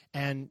 Okay.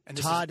 And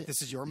Todd,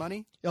 this is your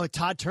money?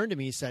 Todd turned to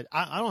me. He said,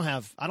 I don't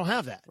have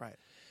that. Right.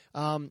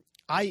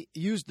 I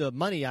used the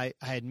money I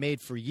had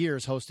made for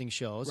years hosting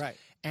shows. Right.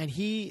 And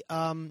he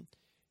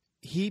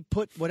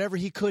put whatever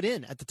he could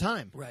in at the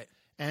time. Right.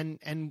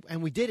 And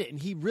we did it, and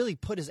he really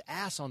put his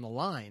ass on the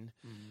line,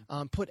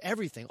 put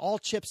everything, all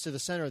chips to the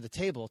center of the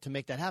table to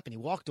make that happen. He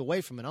walked away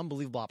from an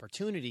unbelievable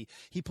opportunity.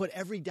 He put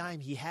every dime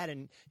he had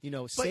in,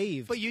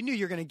 saved. But you knew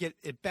you were going to get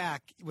it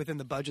back within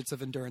the budgets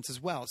of Endurance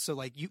as well.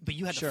 So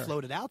you had to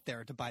float it out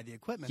there to buy the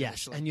equipment. Yes,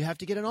 initially. and you have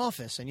to get an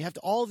office, and you have to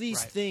all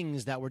these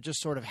things that were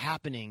just sort of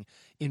happening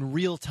in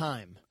real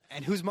time.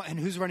 And who's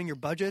running your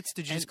budgets?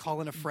 Did you just call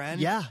in a friend?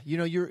 Yeah,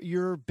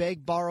 you're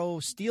beg, borrow,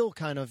 steal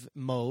kind of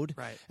mode.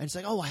 Right. And it's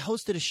like, oh, I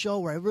hosted a show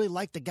where I really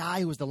liked the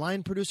guy who was the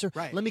line producer.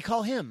 Right. Let me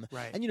call him.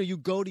 Right. And you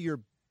go to your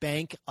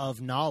bank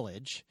of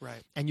knowledge.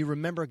 Right. And you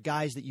remember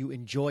guys that you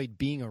enjoyed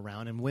being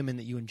around and women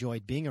that you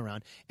enjoyed being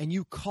around, and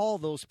you call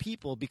those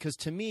people because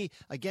to me,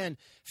 again,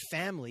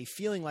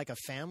 feeling like a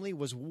family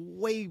was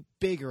way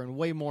bigger and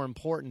way more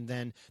important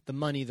than the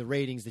money, the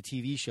ratings, the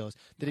TV shows.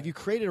 That if you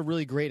created a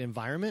really great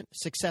environment,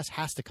 success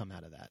has to come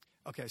out of that.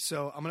 Okay,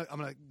 so I'm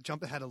gonna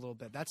jump ahead a little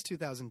bit. That's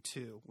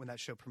 2002 when that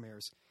show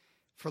premieres.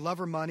 For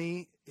Love or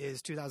Money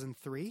is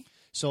 2003.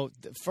 So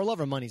For Love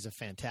or Money is a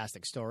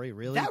fantastic story,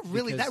 really. That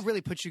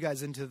really puts you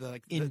guys into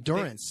the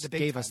Endurance the big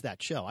gave time. us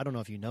that show. I don't know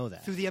if you know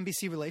that. Through the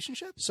NBC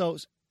relationship? So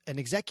an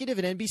executive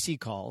at NBC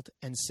called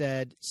and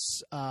said,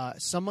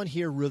 someone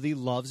here really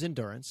loves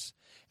Endurance,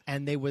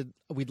 and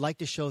we'd like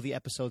to show the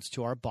episodes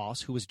to our boss,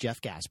 who was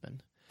Jeff Gaspin.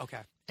 Okay.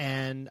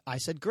 And I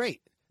said,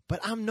 great. But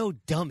I'm no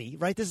dummy,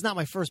 right? This is not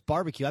my first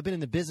barbecue. I've been in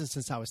the business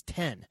since I was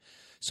 10.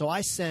 So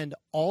I send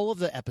all of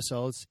the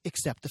episodes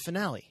except the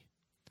finale,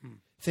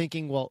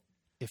 thinking, well,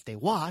 if they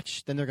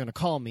watch, then they're going to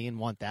call me and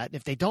want that. And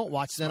if they don't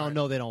watch, then I'll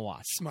know they don't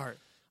watch. Smart.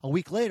 A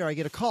week later, I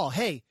get a call.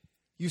 Hey,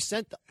 you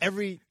sent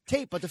every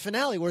tape but the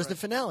finale. Where's the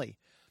finale?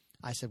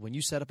 I said, when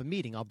you set up a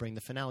meeting, I'll bring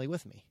the finale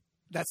with me.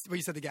 That's what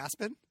you said to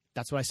Gaspin?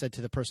 That's what I said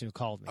to the person who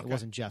called me. Okay. It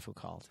wasn't Jeff who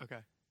called. Okay.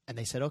 And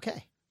they said,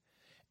 okay.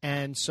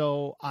 And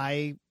so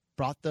I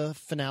brought the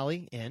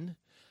finale in.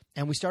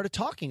 And we started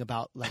talking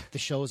about like the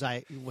shows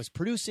I was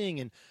producing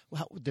and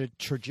the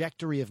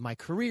trajectory of my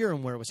career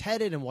and where it was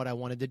headed and what I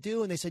wanted to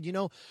do. And they said,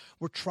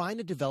 we're trying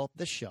to develop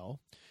this show.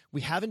 We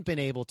haven't been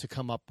able to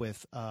come up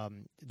with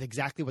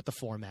exactly what the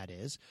format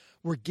is.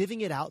 We're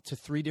giving it out to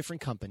 3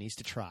 different companies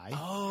to try.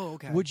 Oh,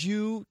 okay. Would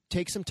you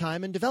take some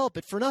time and develop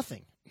it for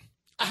nothing?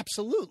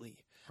 Absolutely.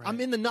 Right.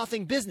 I'm in the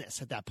nothing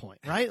business at that point,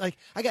 right? Like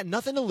I got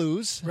nothing to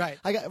lose. Right.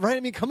 I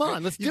mean, come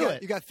on, let's do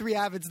it. You got 3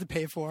 avids to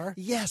pay for.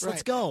 Yes,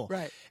 let's go.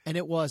 Right. And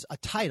it was a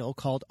title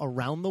called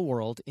Around the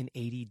World in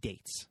 80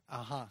 Dates.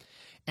 Uh-huh.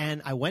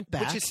 And I went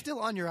back. Which is still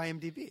on your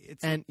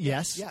IMDb.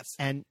 Yes. Yes.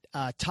 And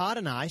Todd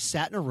and I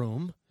sat in a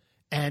room.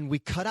 And we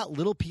cut out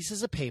little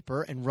pieces of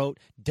paper and wrote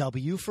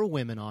W for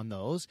women on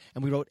those.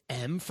 And we wrote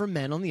M for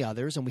men on the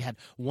others. And we had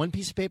one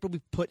piece of paper we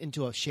put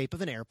into a shape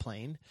of an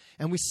airplane.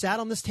 And we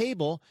sat on this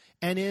table.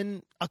 And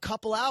in a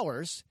couple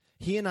hours,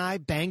 he and I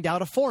banged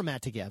out a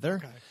format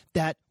together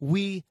that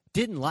we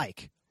didn't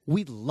like.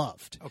 We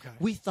loved. Okay.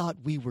 We thought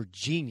we were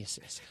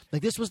geniuses.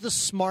 Like this was the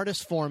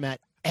smartest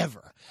format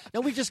ever. Now,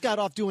 we just got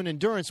off doing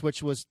Endurance,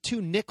 which was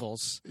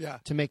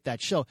 $2 to make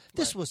that show.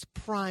 This was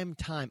prime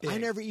time. Big. I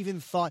never even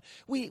thought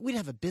we'd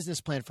have a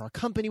business plan for our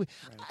company.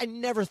 I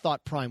never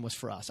thought prime was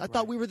for us. I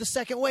thought we were the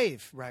second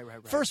wave. Right.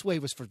 First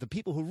wave was for the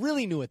people who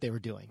really knew what they were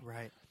doing.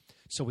 Right.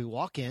 So we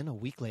walk in a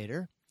week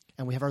later,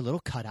 and we have our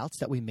little cutouts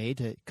that we made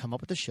to come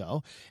up with the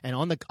show. And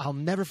I'll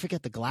never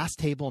forget the glass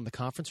table in the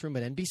conference room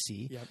at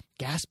NBC. Yep.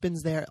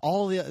 Gaspin's there.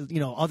 All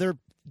the other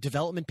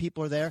development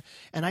people are there.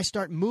 And I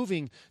start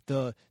moving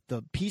the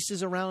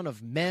pieces around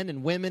of men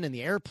and women and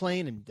the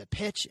airplane and the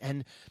pitch.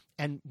 And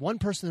one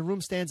person in the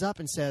room stands up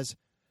and says,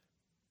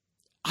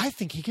 I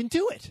think he can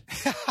do it.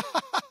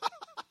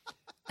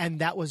 And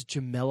that was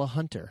Jamila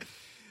Hunter.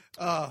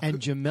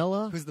 And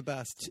Jamila, who's the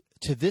best?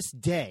 To this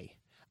day,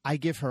 I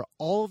give her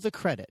all of the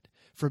credit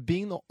for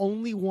being the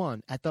only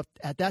one at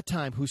that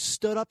time who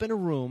stood up in a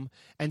room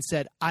and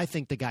said, I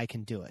think the guy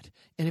can do it.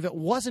 And if it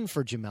wasn't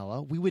for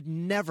Jamila, we would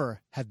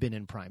never have been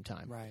in prime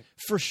time. Right.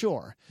 For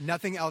sure.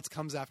 Nothing else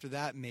comes after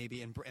that,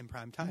 maybe, in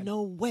prime time.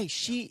 No way.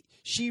 She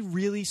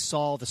really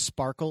saw the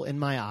sparkle in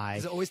my eye.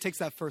 Because it always takes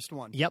that first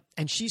one. Yep.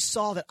 And she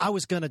saw that I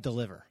was going to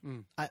deliver.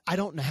 I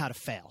don't know how to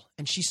fail.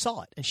 And she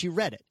saw it, and she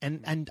read it.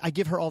 And I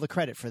give her all the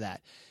credit for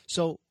that.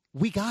 So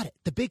we got it.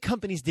 The big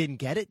companies didn't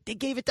get it. They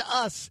gave it to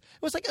us.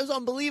 It was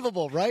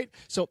unbelievable, right?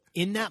 So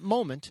in that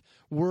moment,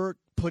 we're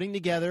putting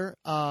together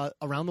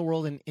Around the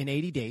World in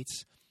 80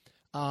 Dates.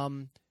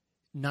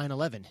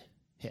 9/11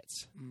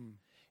 hits.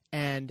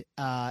 And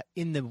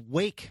in the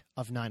wake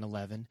of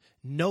 9/11,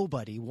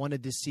 nobody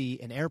wanted to see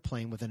an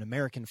airplane with an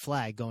American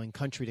flag going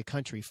country to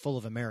country full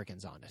of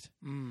Americans on it.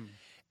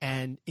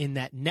 And in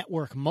that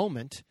network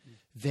moment,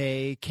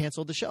 they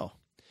canceled the show.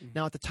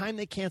 Now, at the time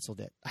they canceled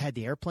it, I had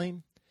the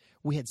airplane.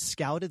 We had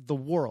scouted the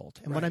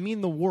world. And when I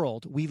mean the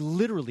world, we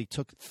literally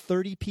took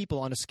 30 people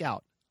on a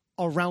scout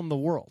around the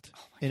world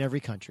in every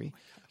country.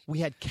 We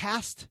had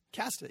cast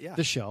it,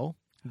 the show,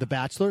 The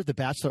Bachelor.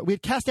 We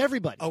had cast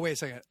everybody. Oh, wait a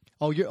second.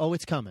 Oh,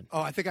 it's coming.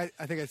 Oh, I think I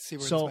see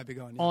where this might be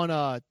going.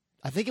 Yeah.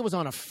 I think it was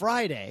on a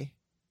Friday,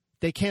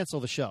 they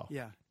canceled the show.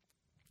 Yeah.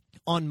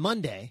 On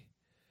Monday,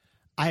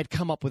 I had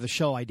come up with a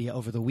show idea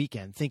over the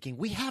weekend thinking,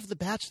 we have The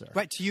Bachelor.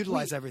 Right, to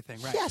utilize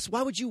everything, right. Yes,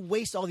 why would you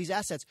waste all these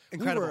assets?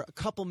 Incredible. We were a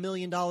couple $1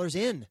 million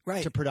in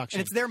to production.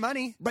 And it's their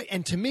money. Right,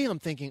 and to me, I'm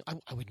thinking,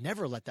 I would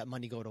never let that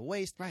money go to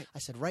waste. Right. I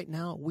said, right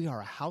now, we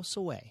are a house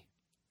away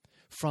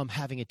from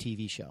having a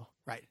TV show.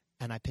 Right.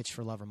 And I pitched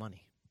for Love or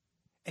Money.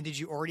 And did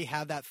you already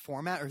have that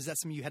format, or is that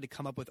something you had to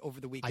come up with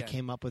over the weekend? I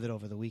came up with it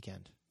over the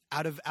weekend.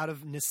 Out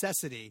of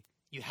necessity,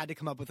 you had to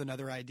come up with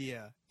another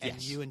idea.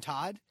 And you and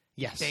Todd?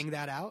 Yes. Bang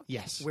that out?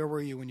 Yes. Where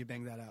were you when you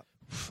banged that out?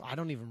 I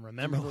don't even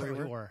remember where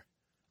we were.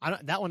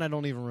 That one I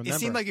don't even remember. It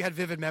seemed like you had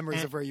vivid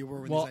memories of where you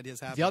were when these ideas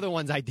happened. The other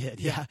ones I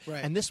did, yeah.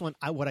 Right. And this one,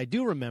 what I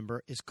do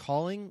remember is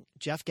calling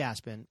Jeff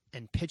Gaspin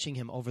and pitching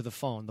him over the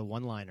phone the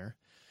one-liner.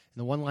 And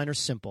the one-liner's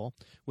simple,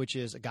 which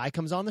is a guy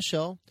comes on the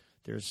show,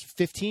 there's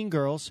 15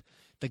 girls,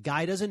 the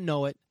guy doesn't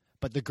know it,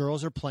 but the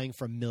girls are playing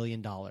for $1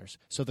 million.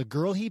 So the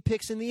girl he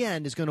picks in the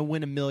end is going to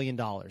win $1 million.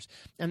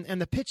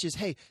 And the pitch is,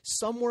 hey,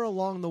 somewhere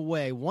along the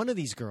way, one of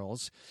these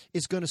girls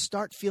is going to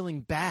start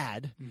feeling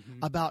bad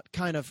about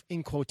kind of,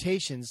 in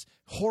quotations,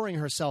 whoring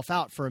herself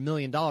out for $1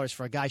 million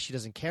for a guy she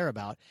doesn't care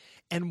about.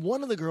 And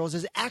one of the girls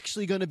is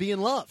actually going to be in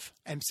love.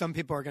 And some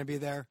people are going to be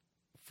there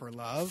for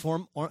love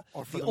or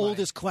for the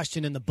oldest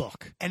question in the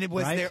book. And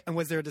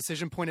was there a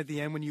decision point at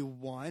the end when you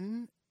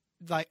won?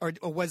 The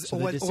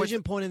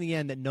decision point in the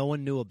end that no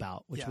one knew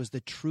about, which was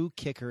the true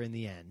kicker in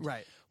the end,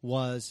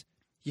 was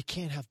you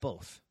can't have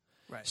both.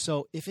 Right.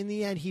 So if in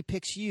the end he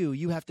picks you,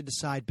 you have to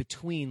decide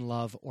between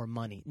love or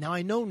money. Now,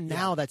 I know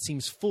now that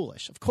seems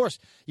foolish. Of course,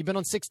 you've been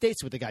on 6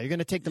 dates with the guy. You're going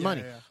to take the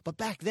money. Yeah. But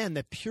back then,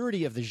 the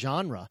purity of the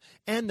genre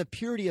and the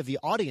purity of the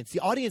audience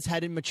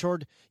hadn't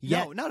matured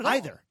yet not at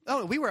either.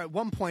 Oh, we were at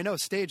 1.0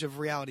 stage of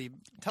reality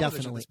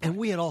television. Definitely. And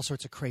we had all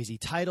sorts of crazy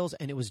titles,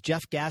 and it was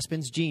Jeff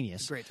Gaspin's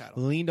genius. Great title.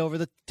 Who leaned over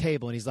the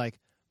table, and he's like,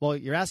 well,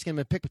 you're asking him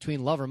to pick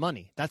between love or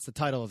money. That's the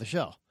title of the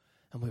show.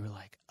 And we were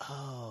like,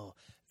 oh,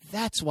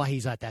 That's why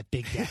he's at that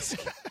big desk.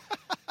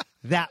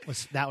 That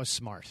was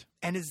smart.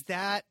 And is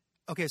that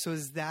okay? So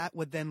is that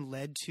what then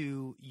led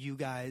to you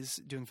guys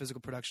doing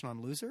physical production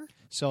on Loser?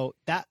 So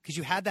that Because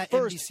you had that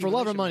first NBC For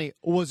Love or relationship. Money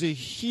was a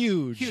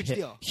huge hit.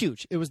 deal.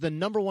 Huge. It was the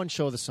 #1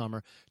 show of the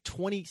summer.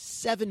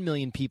 27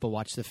 million people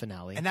watched the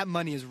finale. And that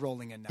money is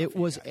rolling in now. It for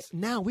you was guys.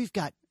 now we've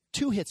got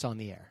 2 hits on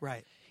the air.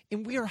 Right.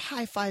 And we are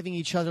high-fiving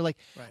each other. Like,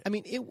 Right. I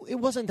mean, it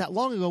wasn't that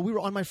long ago. We were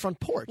on my front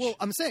porch. Well,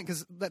 I'm saying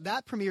because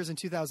that premieres in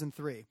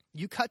 2003.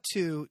 You cut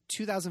to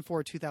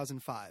 2004,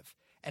 2005.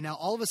 And now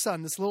all of a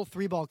sudden, this little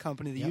 3-ball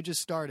company that you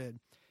just started,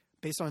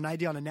 based on an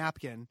idea on a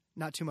napkin,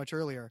 not too much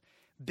earlier,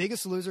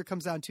 Biggest Loser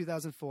comes out in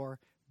 2004,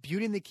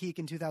 Beauty and the Geek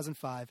in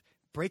 2005,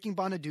 Breaking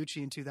Bonaducci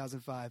in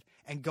 2005,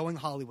 and Going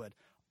Hollywood.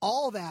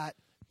 All that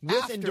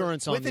With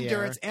endurance on with the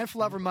endurance air. and For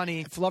Love or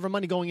Money For Love or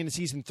Money going into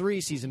season 3,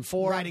 season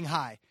 4. riding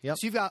high. Yep.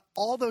 So you've got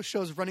all those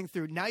shows running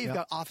through. Now you've Yep.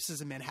 got offices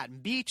in Manhattan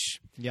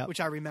Beach, Yep. which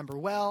I remember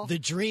well. The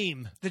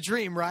dream. The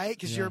dream, right?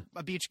 Because Yeah. you're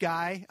a beach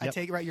guy. I Yep.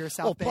 take it, right? You're a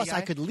South Bay Plus guy.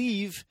 I could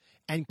leave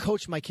and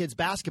coach my kids'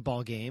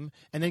 basketball game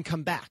and then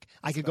come back.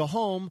 I could go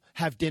home,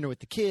 have dinner with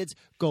the kids,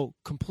 go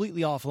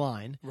completely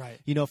offline, Right.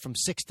 from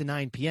 6 to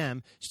 9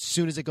 p.m. As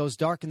soon as it goes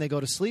dark and they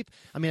go to sleep.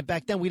 I mean,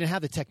 back then we didn't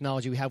have the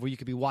technology we have where you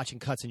could be watching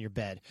cuts in your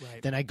bed.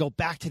 Right. Then I'd go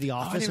back to the I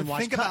office didn't and even watch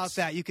think cuts. about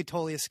that. You could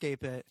totally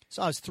escape it.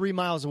 So I was 3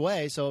 miles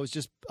away, so it was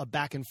just a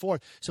back and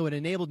forth. So it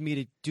enabled me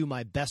to do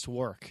my best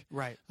work,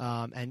 Right.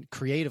 and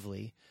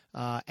creatively,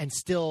 and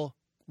still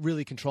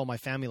really control my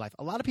family life.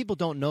 A lot of people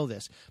don't know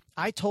this.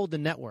 I told the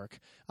network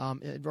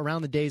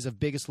around the days of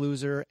Biggest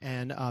Loser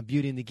and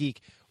Beauty and the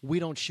Geek, we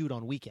don't shoot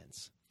on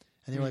weekends.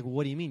 And they were like,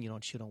 what do you mean you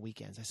don't shoot on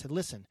weekends? I said,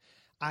 listen,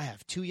 I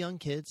have 2 young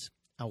kids,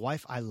 a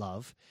wife I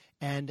love,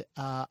 and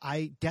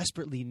I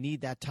desperately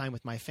need that time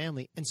with my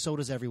family, and so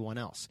does everyone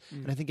else.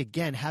 And I think,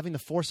 again, having the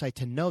foresight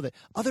to know that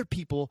other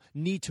people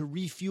need to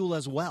refuel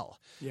as well.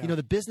 Yeah.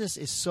 The business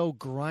is so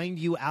grind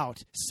you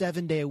out,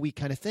 7-day-a-week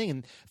kind of thing.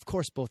 And, of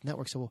course, both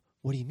networks said, well,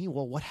 what do you mean?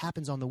 Well, what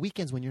happens on the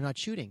weekends when you're not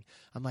shooting?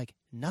 I'm like,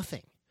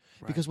 nothing.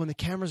 Because when the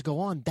cameras go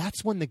on,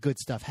 that's when the good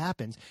stuff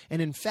happens.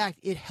 And in fact,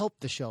 it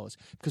helped the shows.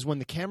 Because when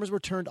the cameras were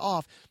turned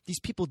off, these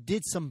people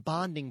did some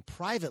bonding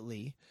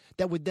privately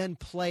that would then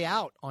play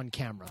out on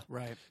camera.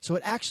 Right. So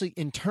it actually,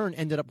 in turn,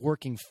 ended up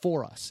working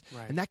for us.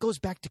 Right. And that goes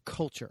back to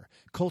culture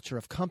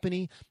of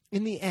company.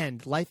 In the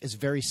end, life is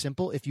very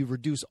simple if you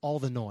reduce all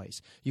the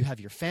noise. You have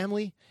your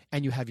family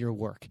and you have your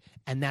work.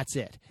 And that's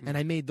it. And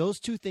I made those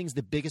 2 things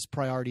the biggest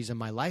priorities in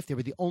my life. They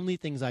were the only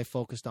things I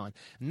focused on.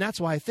 And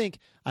that's why I think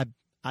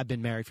I've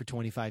been married for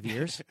 25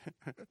 years,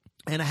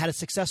 and I had a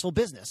successful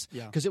business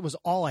because it was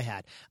all I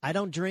had. I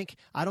don't drink.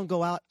 I don't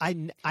go out. I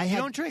You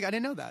don't drink? I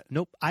didn't know that.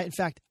 Nope. In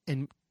fact,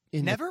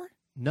 Never?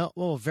 No.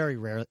 Well, very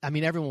rarely. I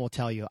mean, everyone will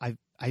tell you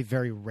I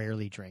very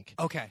rarely drink.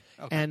 Okay.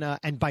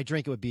 And by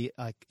drink it would be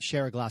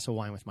share a glass of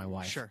wine with my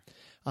wife. Sure.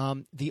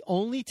 The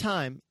only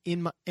time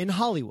in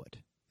Hollywood,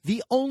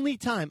 the only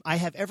time I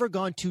have ever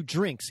gone to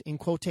drinks in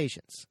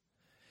quotations,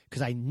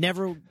 because I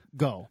never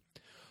go,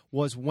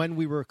 was when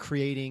we were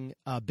creating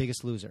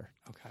Biggest Loser.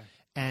 Okay.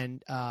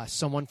 And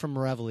someone from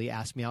Reveille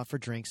asked me out for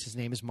drinks. His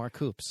name is Mark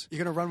Hoops.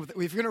 You're gonna run with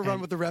if you're gonna run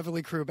with the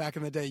Reveille crew back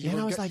in the day. You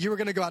were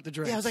gonna go out to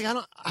drink. Yeah, I was like,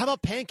 how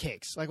about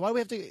pancakes? Like, why do we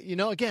have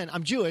to? Again,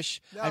 I'm Jewish.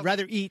 No. I'd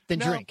rather eat than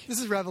drink.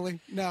 This is Reveille.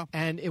 No.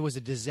 And it was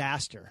a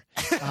disaster.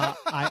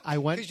 I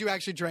went Because you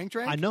actually drank.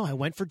 I know. I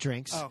went for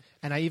drinks, Oh.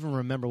 and I even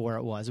remember where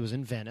it was. It was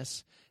in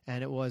Venice,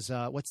 and it was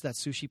what's that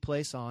sushi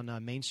place on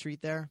Main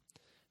Street there?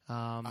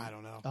 I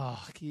don't know.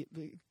 Oh,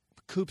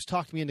 Coops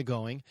talked me into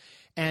going,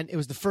 and it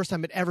was the first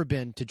time I'd ever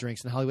been to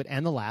drinks in Hollywood,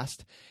 and the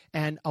last.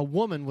 And a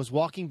woman was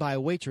walking by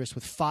a waitress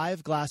with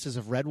 5 glasses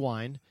of red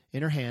wine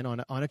in her hand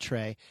on a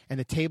tray, and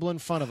the table in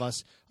front of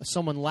us,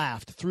 someone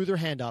laughed, threw their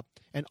hand up,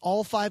 and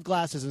all 5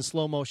 glasses in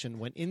slow motion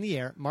went in the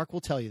air. Mark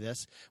will tell you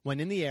this, went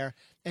in the air,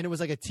 and it was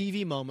like a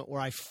TV moment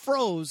where I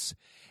froze.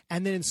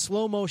 And then in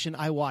slow motion,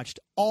 I watched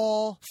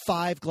all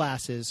 5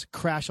 glasses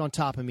crash on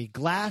top of me.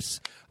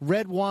 Glass,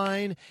 red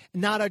wine,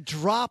 not a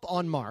drop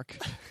on Mark.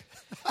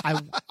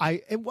 I'm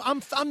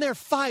there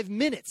 5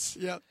 minutes.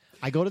 Yep.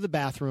 I go to the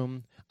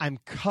bathroom. I'm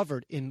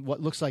covered in what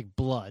looks like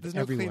blood There's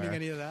no everywhere. cleaning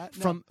any of that?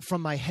 No.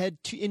 From my head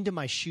into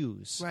my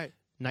shoes. Right.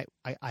 And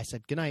I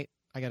said, good night.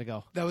 I got to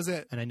go. That was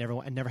it. And I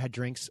never had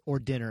drinks or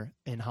dinner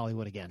in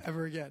Hollywood again.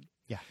 Ever again.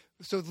 Yeah.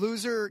 So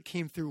Loser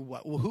came through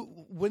what? Well,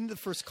 when did the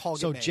first call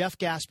get So made? Jeff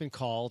Gaspin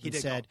called and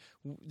did said,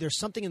 there's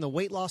something in the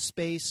weight loss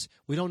space.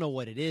 We don't know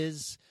what it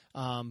is.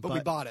 But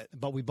we bought it.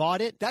 But we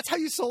bought it. That's how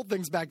you sold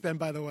things back then,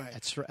 by the way.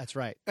 That's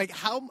right. Like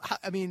how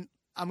I mean,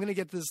 I'm going to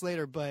get to this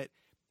later, but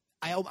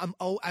I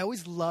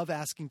always love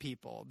asking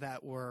people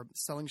that were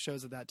selling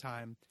shows at that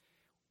time,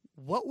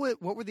 what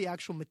were the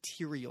actual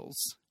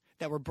materials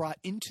that were brought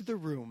into the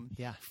room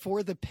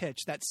for the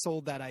pitch that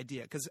sold that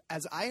idea? Because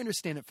as I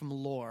understand it from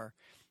lore,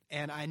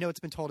 and I know it's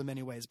been told in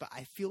many ways, but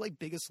I feel like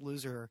Biggest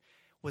Loser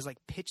was like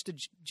pitched to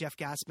Jeff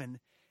Gaspin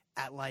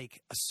at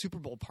like a Super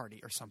Bowl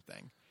party or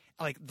something.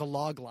 like the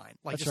log line,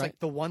 like That's just right. like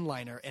the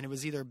one-liner, and it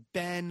was either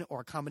Ben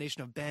or a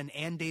combination of Ben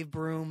and Dave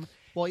Broom.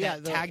 Well, yeah,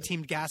 that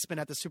tag-teamed Gaspin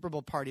at the Super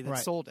Bowl party that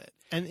Right. sold it.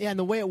 And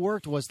the way it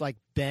worked was like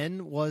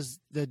Ben was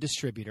the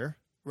distributor.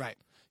 Right.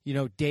 You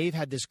know, Dave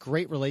had this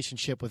great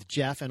relationship with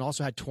Jeff and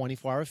also had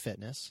 24-hour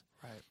fitness.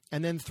 Right.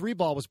 And then Three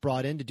Ball was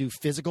brought in to do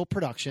physical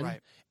production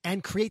Right.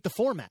 and create the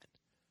format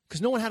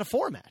because no one had a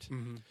format.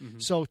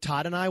 So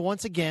Todd and I,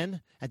 once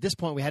again, at this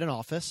point, we had an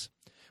office.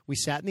 We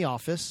sat in the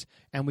office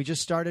and we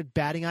just started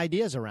batting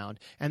ideas around.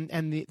 And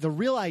the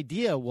real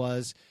idea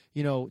was,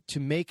 you know, to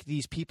make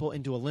these people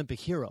into Olympic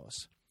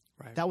heroes.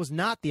 Right. That was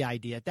not the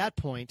idea at that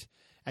point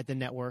at the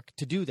network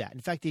to do that.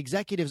 In fact, the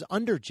executives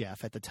under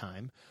Jeff at the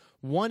time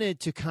wanted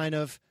to kind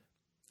of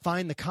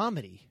find the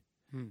comedy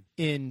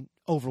in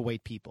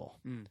overweight people.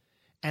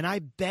 And I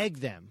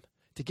begged them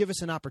to give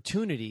us an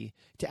opportunity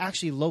to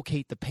actually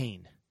locate the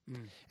pain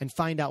and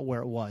find out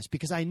where it was,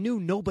 because I knew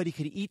nobody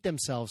could eat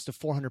themselves to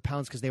 400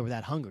 pounds because they were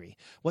that hungry.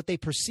 What they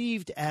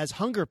perceived as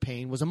hunger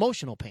pain was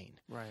emotional pain.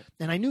 Right.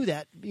 And I knew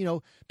that, you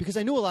know, because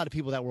I knew a lot of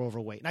people that were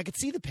overweight and I could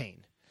see the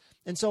pain.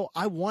 And so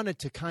I wanted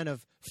to kind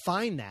of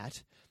find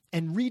that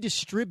and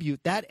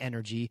redistribute that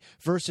energy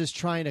versus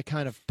trying to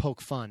kind of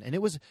poke fun. And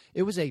it was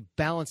a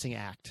balancing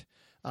act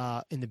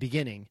in the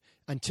beginning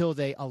until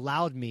they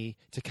allowed me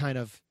to kind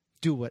of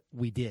do what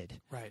we did,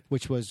 Right.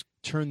 which was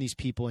turn these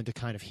people into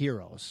kind of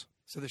heroes.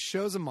 So the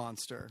show's a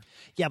monster.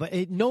 Yeah,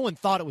 but no one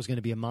thought it was going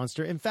to be a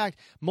monster. In fact,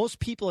 most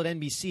people at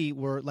NBC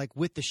were like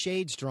with the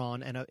shades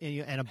drawn and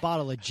a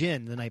bottle of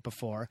gin the night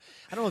before.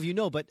 I don't know if you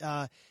know, but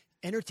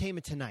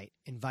Entertainment Tonight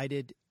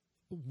invited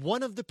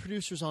one of the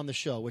producers on the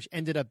show, which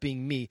ended up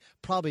being me,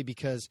 probably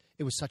because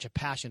it was such a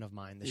passion of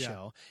mine, the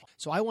show.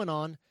 So I went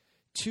on,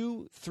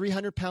 2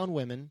 300-pound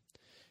women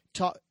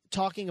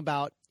talking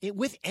about it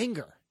with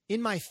anger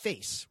in my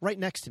face, right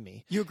next to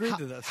me. You agreed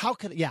to this. How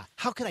could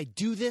I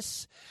do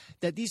this?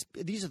 That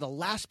these are the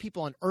last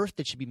people on earth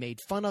that should be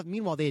made fun of.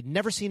 Meanwhile, they had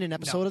never seen an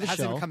episode of the show. It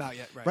hasn't even come out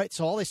yet, Right?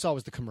 So all they saw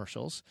was the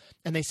commercials.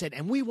 And they said,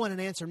 and we want an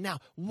answer now.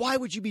 Why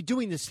would you be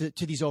doing this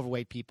to these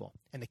overweight people?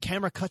 And the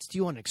camera cuts to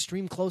you on an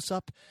extreme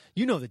close-up.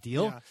 You know the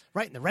deal,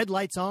 right? And the red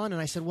light's on.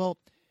 And I said, well,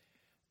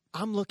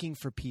 I'm looking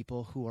for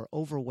people who are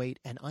overweight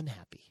and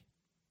unhappy.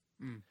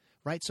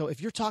 Right? So if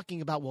you're talking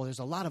about, well, there's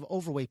a lot of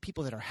overweight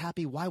people that are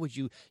happy, why would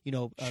you,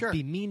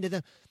 be mean to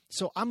them?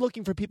 So I'm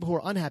looking for people who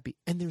are unhappy,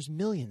 and there's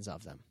millions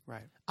of them.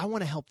 Right. I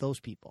want to help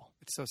those people.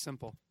 It's so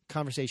simple.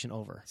 Conversation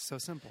over. So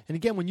simple. And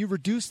again, when you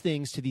reduce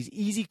things to these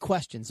easy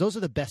questions, those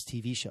are the best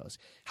TV shows.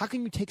 How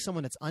can you take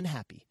someone that's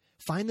unhappy,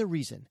 find the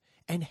reason,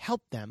 and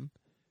help them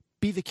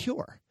be the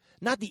cure?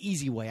 Not the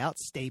easy way out,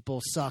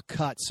 staple, suck,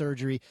 cut,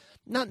 surgery.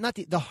 Not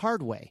the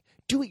hard way.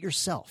 Do it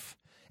yourself.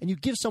 And you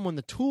give someone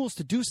the tools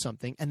to do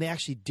something, and they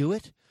actually do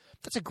it.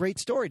 That's a great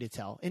story to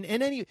tell.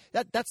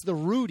 That's the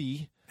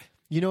Rudy,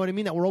 you know what I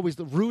mean, that we're always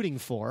rooting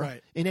for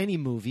in any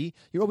movie.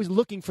 You're always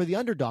looking for the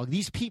underdog.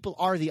 These people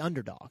are the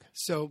underdog.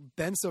 So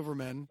Ben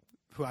Silverman,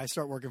 who I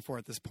start working for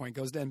at this point,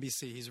 goes to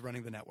NBC. He's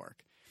running the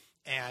network.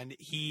 And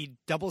he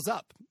doubles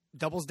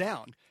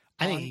down.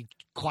 I think he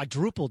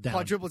quadrupled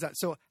down.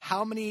 So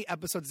how many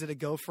episodes did it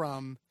go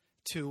from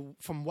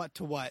what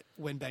to what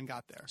when Ben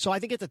got there? So I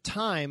think at the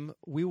time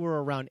we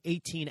were around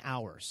 18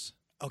 hours.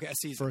 Okay, a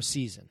season. For a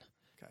season.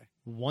 Okay.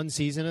 One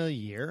season a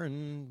year,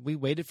 and we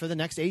waited for the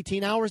next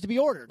 18 hours to be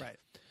ordered. Right.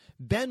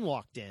 Ben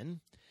walked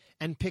in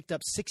and picked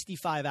up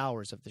 65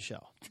 hours of the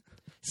show.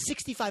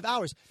 65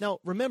 hours. Now,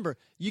 remember,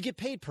 you get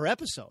paid per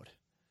episode.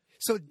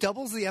 So it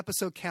doubles the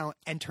episode count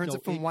and turns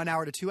it from 1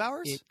 hour to 2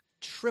 hours? It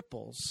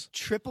triples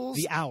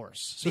the hours.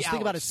 So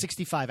think about it,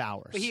 65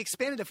 hours. But he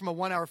expanded it from a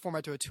 1 hour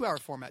format to a 2 hour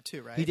format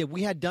too, right? He did.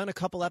 We had done a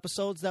couple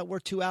episodes that were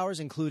 2 hours,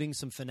 including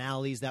some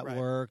finales that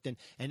worked,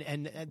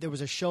 and there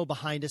was a show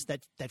behind us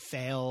that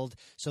failed.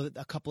 So that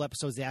a couple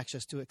episodes they asked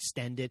us to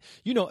extend it.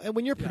 You know, and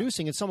when you're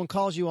producing and someone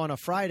calls you on a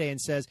Friday and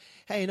says,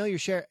 "Hey, I know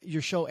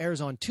your show airs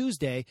on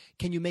Tuesday.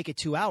 Can you make it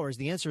 2 hours?"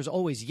 The answer is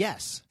always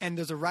yes. And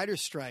there's a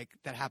writer's strike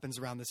that happens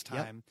around this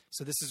time. Yep.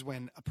 So this is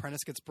when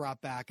Apprentice gets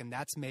brought back, and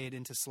that's made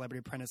into Celebrity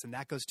Apprentice, and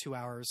that goes 2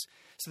 hours.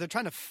 So they're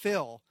trying to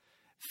fill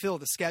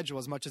the schedule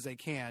as much as they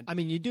can. I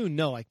mean, you do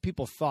know, like,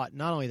 people thought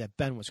not only that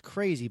Ben was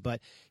crazy,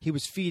 but he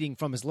was feeding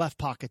from his left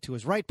pocket to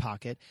his right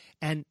pocket,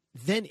 and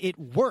then it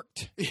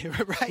worked.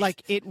 Right.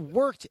 Like, it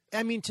worked,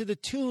 I mean, to the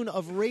tune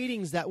of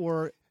ratings that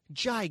were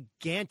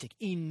gigantic,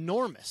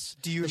 enormous.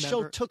 The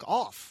show took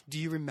off. Do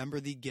you remember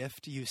the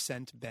gift you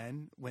sent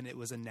Ben when it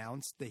was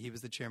announced that he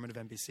was the chairman of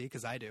NBC?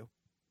 Because I do.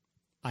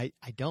 I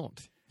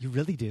don't. You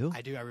really do?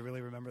 I do. I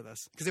really remember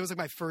this because it was like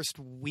my first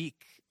week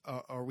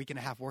or week and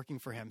a half working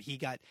for him. He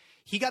got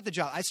the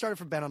job. I started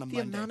for Ben on a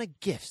Monday. The amount of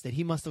gifts that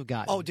he must have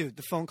gotten. Oh, dude,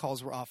 the phone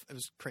calls were off. It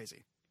was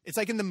crazy. It's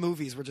like in the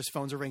movies where just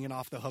phones are ringing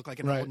off the hook,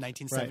 like in an old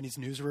 1970s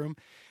newsroom.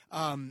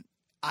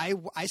 I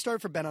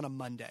started for Ben on a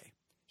Monday.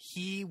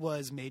 He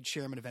was made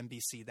chairman of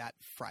NBC that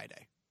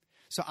Friday.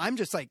 So I'm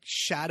just like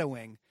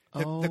shadowing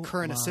the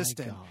current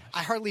assistant. Gosh.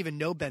 I hardly even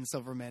know Ben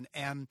Silverman.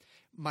 And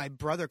my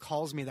brother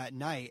calls me that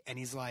night and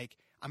he's like,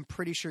 I'm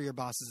pretty sure your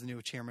boss is the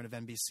new chairman of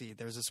NBC.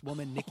 There's this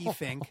woman, Nikki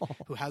Fink,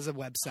 who has a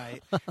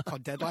website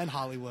called Deadline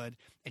Hollywood,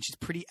 and she's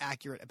pretty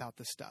accurate about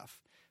this stuff.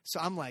 So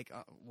I'm like,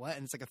 what?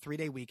 And it's like a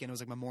 3-day weekend. It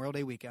was like Memorial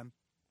Day weekend.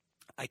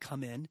 I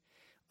come in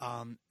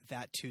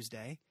that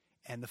Tuesday,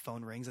 and the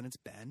phone rings, and it's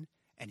Ben.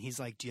 And he's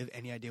like, do you have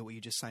any idea what you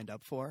just signed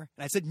up for?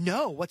 And I said,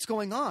 no, what's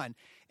going on?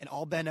 And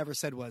all Ben ever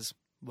said was,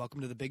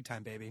 welcome to the big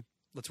time, baby.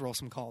 Let's roll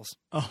some calls.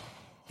 Oh.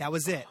 That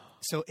was it.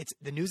 So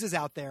the news is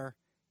out there.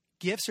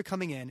 Gifts are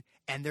coming in.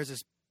 And there's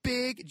this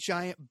big,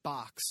 giant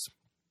box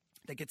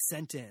that gets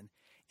sent in.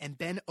 And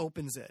Ben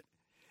opens it.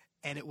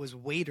 And it was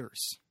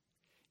waders.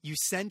 You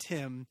sent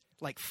him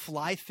like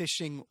fly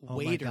fishing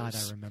waders. Oh my God,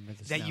 I remember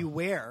this that now. you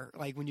wear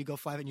like when you go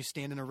fly and you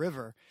stand in a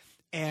river.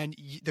 And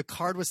the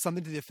card was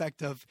something to the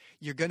effect of,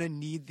 "You're gonna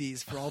need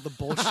these for all the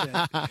bullshit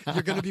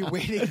you're gonna be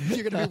waiting.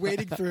 You're gonna be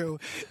wading through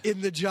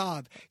in the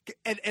job."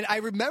 And I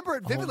remember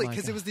it vividly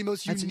because it was the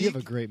most unique. You have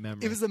a great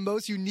memory. It was the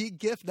most unique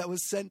gift that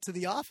was sent to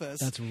the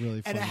office. That's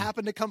really funny. And it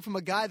happened to come from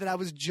a guy that I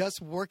was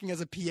just working as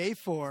a PA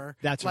for.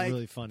 That's like,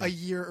 really funny. A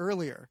year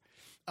earlier.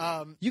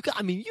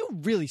 You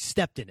really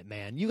stepped in it,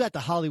 man. You got the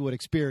Hollywood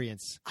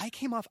experience. I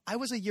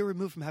was a year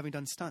removed from having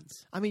done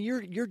stunts. I mean,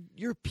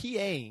 you're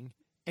PAing.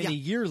 And Yeah. a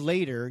year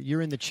later,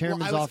 you're in the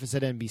chairman's office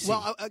at NBC.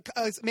 Well,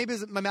 maybe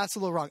my math's a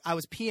little wrong. I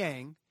was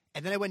PAing,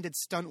 and then I went and did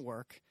stunt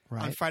work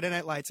on Friday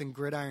Night Lights and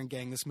Gridiron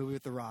Gang, this movie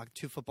with The Rock,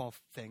 2 football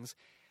things.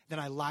 Then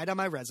I lied on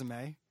my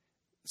resume,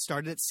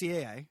 started at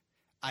CAA.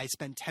 I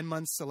spent 10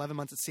 months, 11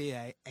 months at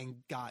CAA, and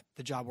got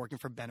the job working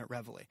for Ben at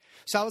Reveille.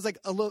 So I was like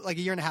a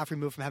year and a half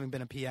removed from having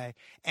been a PA,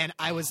 and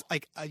I was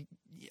like a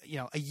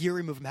year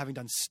removed from having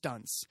done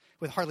stunts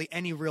with hardly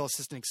any real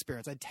assistant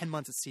experience. I had 10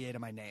 months at CAA to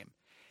my name.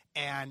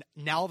 And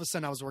now all of a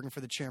sudden I was working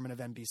for the chairman of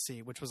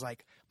NBC, which was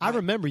like I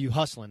remember you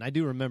hustling. I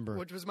do remember.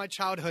 Which was my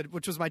childhood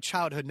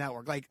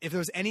network. Like if there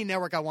was any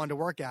network I wanted to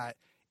work at,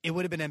 it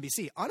would have been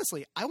NBC.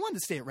 Honestly, I wanted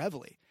to stay at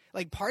Reveille.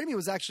 Like part of me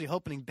was actually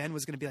hoping Ben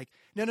was going to be like,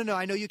 no,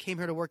 I know you came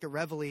here to work at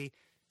Reveille,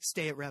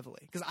 stay at Reveille.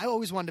 Because I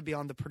always wanted to be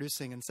on the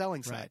producing and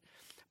selling side. Right.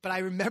 But I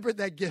remembered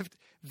that gift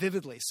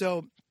vividly.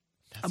 So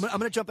I'm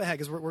going to jump ahead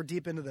because we're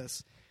deep into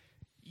this.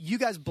 You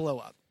guys blow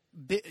up.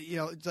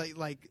 It's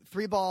like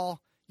 3-ball.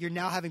 You're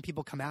now having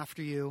people come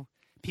after you.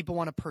 People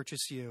want to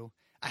purchase you.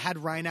 I had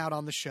Ryan out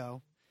on the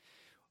show.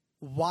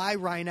 Why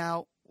Ryan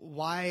out?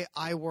 Why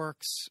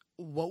iWorks?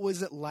 What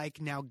was it like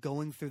now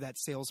going through that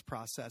sales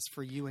process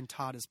for you and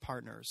Todd as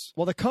partners?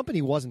 Well, the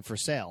company wasn't for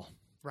sale.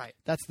 Right.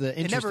 That's the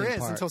interesting part. It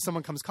never is until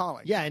someone comes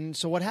calling. Yeah, and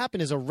so what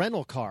happened is a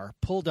rental car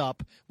pulled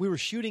up. We were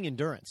shooting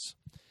Endurance.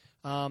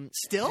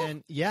 Still?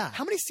 And yeah.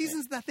 How many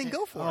seasons did that thing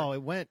go for? Oh,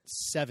 it went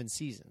 7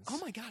 seasons. Oh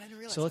my God, I didn't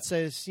realize. So let's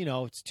say it's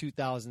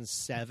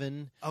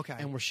 2007. Okay.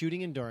 And we're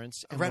shooting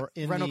Endurance. And we're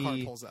in rental car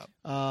pulls up.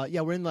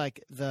 We're in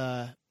like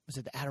the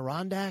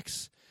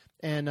Adirondacks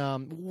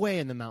and way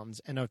in the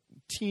mountains. And a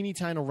teeny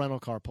tiny rental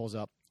car pulls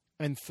up.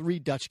 And 3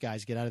 Dutch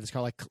guys get out of this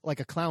car like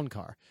a clown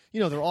car.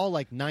 They're all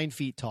like 9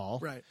 feet tall.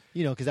 Right.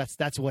 Because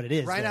that's what it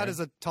is. Right out is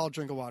a tall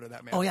drink of water,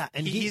 that man. Oh, yeah.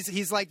 And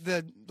he's like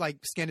the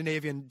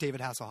Scandinavian David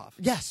Hasselhoff.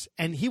 Yes.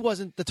 And he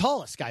wasn't the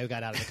tallest guy who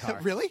got out of the car.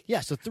 Really? Yeah.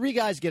 So 3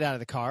 guys get out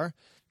of the car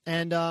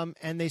and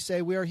they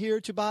say, "We are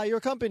here to buy your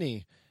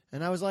company."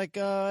 And I was like,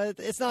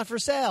 "It's not for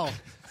sale."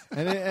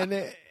 and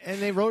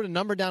they wrote a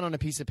number down on a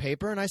piece of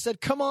paper and I said,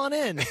 "Come on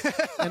in."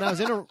 And I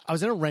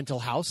was in a rental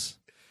house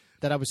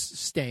that I was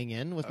staying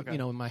in with,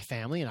 my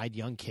family, and I had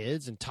young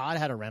kids, and Todd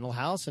had a rental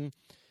house, and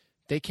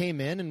they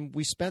came in, and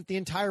we spent the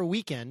entire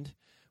weekend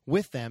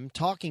with them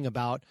talking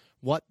about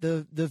what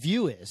the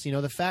view is.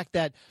 The fact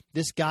that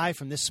this guy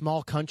from this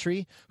small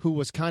country, who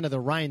was kind of the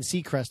Ryan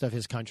Seacrest of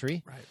his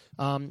country,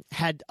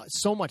 had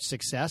so much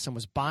success and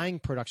was buying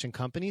production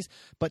companies,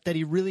 but that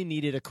he really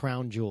needed a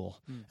crown jewel.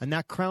 And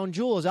that crown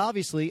jewel is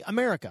obviously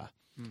America.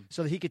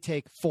 So that he could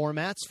take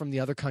formats from the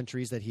other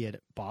countries that he had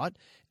bought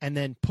and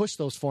then push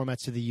those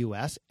formats to the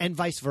U.S. and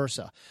vice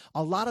versa.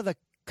 A lot of the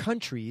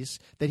countries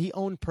that he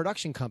owned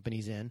production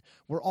companies in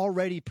were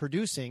already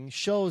producing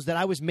shows that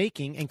I was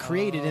making and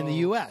created in the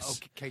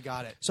U.S. Okay,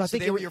 got it. So I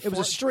think it was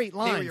a straight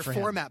line. They were your for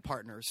him. format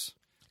partners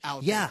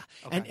out Yeah. there.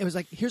 Okay. And it was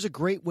like, here's a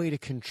great way to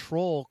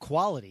control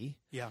quality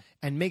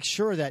and make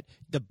sure that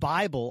the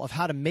Bible of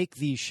how to make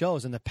these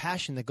shows and the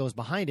passion that goes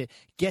behind it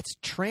gets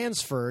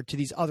transferred to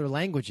these other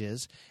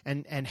languages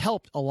and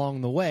helped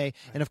along the way. Right.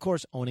 And, of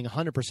course, owning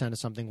 100% of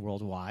something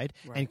worldwide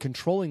and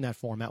controlling that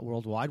format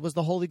worldwide was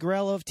the holy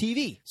grail of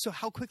TV. So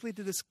how quickly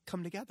did this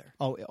come together?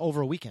 Oh,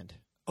 over a weekend.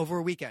 Over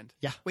a weekend?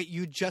 Yeah. Wait,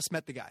 you just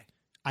met the guy?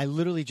 I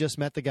literally just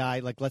met the guy,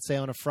 like, let's say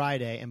on a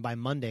Friday, and by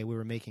Monday we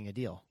were making a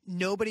deal.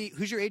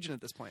 Who's your agent at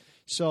this point?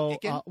 So,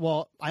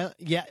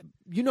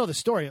 you know the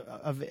story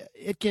of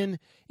Itkin.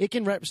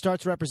 Itkin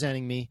starts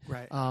representing me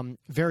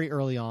very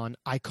early on.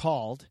 I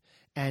called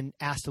and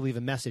asked to leave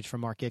a message for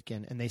Mark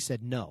Itkin, and they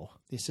said no.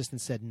 The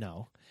assistant said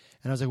no.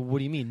 And I was like, well, what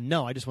do you mean?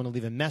 No, I just want to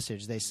leave a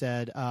message. They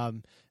said,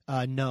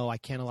 no, I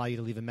can't allow you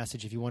to leave a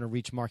message. If you want to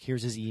reach Mark,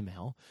 here's his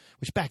email.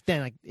 Which back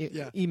then,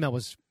 email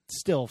was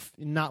still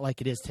not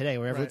like it is today,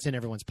 where Right. it's in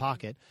everyone's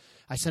pocket.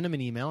 I sent him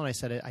an email and I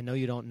said, I know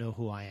you don't know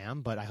who I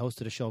am, but I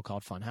hosted a show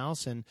called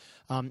Funhouse, and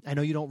I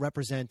know you don't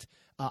represent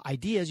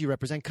ideas, you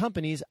represent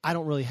companies. I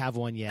don't really have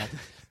one yet,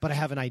 but I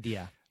have an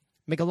idea.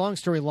 Make a long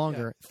story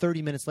longer,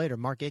 30 minutes later,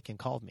 Mark Aitken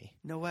called me.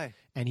 No way.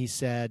 And he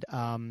said,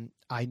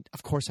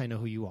 of course I know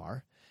who you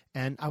are,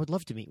 and I would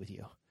love to meet with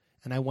you.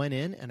 And I went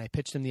in and I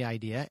pitched him the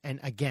idea, and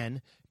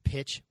again,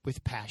 pitch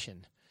with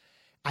passion.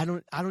 I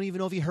don't even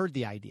know if he heard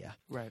the idea.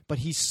 Right. But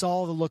he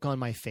saw the look on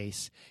my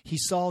face. He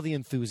saw the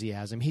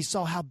enthusiasm. He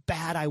saw how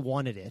bad I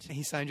wanted it. And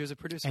he signed you as a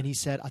producer. And he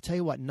said, I'll tell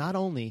you what, not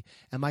only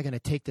am I going to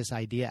take this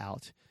idea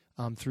out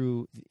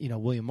through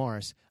William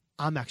Morris,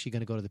 I'm actually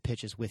going to go to the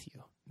pitches with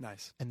you.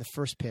 Nice. And the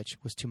first pitch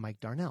was to Mike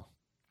Darnell.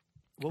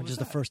 What which was is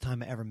that? the first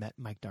time I ever met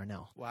Mike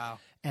Darnell. Wow.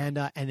 And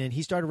then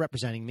he started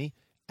representing me,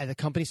 and the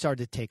company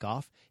started to take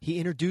off. He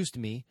introduced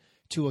me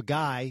to a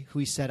guy who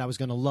he said I was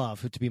going to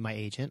love, who to be my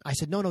agent. I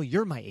said, no,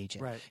 you're my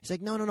agent. Right. He's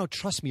like, no,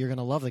 trust me, you're going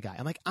to love the guy.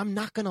 I'm like, I'm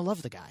not going to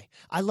love the guy.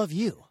 I love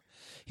you.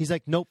 He's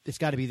like, nope, it's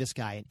got to be this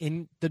guy. And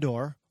in the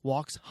door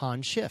walks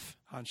Hans Schiff,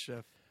 Hans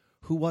Schiff.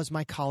 who was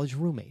my college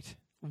roommate.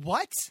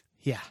 What?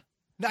 Yeah.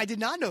 No, I did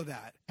not know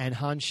that. And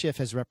Hans Schiff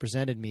has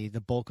represented me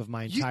the bulk of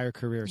my entire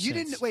career You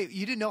since.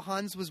 you didn't know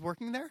Hans was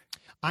working there?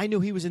 I knew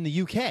he was in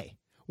the UK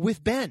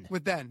with Ben.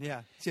 With Ben,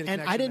 yeah. So you had a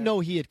And I connection didn't there. know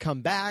he had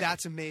come back.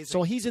 That's amazing.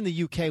 So he's in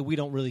the UK. We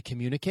don't really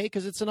communicate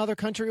because it's another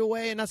country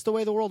away, and that's the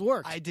way the world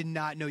works. I did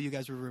not know you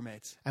guys were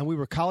roommates. And we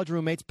were college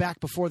roommates back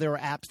before there were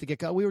apps to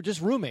get. We were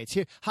just roommates.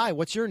 Here, hi,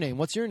 what's your name?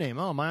 What's your name?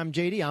 Oh, I'm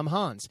JD. I'm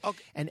Hans.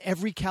 Okay. And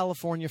every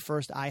California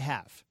first I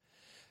have.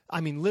 I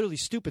mean, literally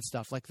stupid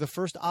stuff like the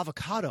first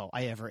avocado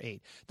I ever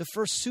ate, the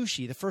first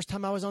sushi, the first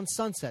time I was on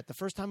Sunset, the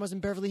first time I was in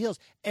Beverly Hills.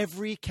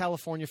 Every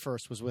California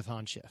first was with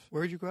Hans Schiff.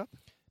 Where did you grow up?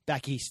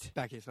 Back east.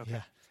 Back east, okay.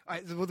 Yeah. All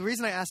right, well, the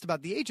reason I asked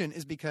about the agent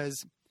is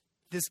because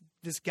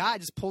this guy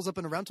just pulls up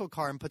in a rental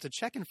car and puts a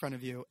check in front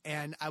of you,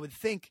 and I would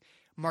think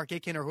Mark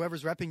Aitken or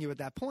whoever's repping you at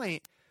that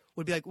point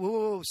would be like,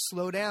 whoa,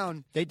 slow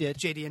down. They did.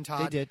 JD and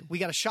Todd. They did. We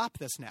got to shop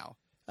this now.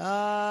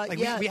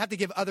 Yeah. We have to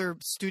give other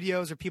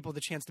studios or people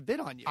the chance to bid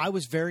on you. I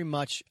was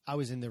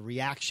in the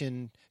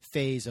reaction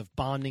phase of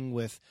bonding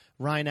with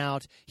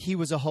Reinhardt. He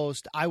was a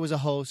host. I was a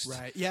host.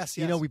 Right. Yes.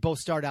 You know, we both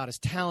started out as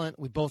talent.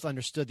 We both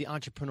understood the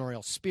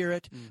entrepreneurial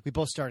spirit. We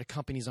both started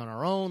companies on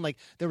our own. Like,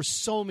 there were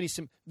so many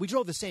we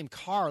drove the same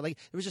car. Like,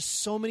 there was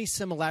just so many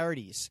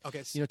similarities,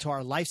 Okay. to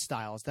our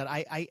lifestyles that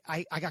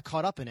I got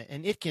caught up in it.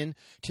 And Itkin,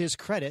 to his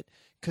credit,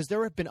 because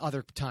there have been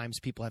other times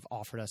people have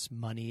offered us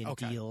money and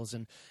deals,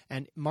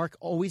 and Mark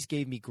always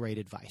gave me great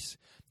advice.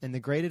 And the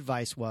great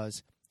advice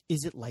was,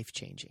 is it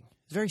life-changing?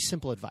 It's very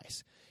simple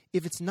advice.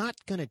 If it's not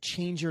going to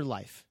change your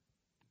life,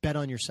 bet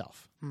on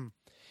yourself.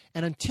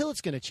 And until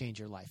it's going to change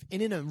your life,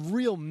 and in a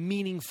real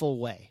meaningful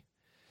way,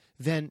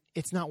 then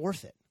it's not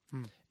worth it.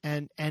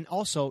 And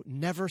also,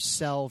 never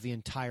sell the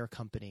entire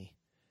company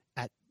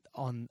at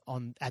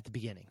the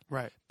beginning.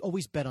 Right.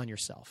 Always bet on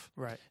yourself.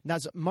 Right. Now,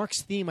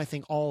 Mark's theme, I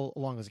think, all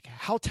along was,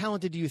 how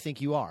talented do you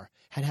think you are?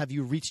 And have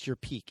you reached your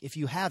peak? If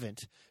you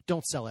haven't,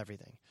 don't sell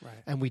everything. Right.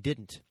 And we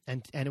didn't.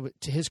 And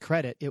to his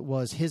credit, it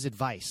was his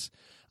advice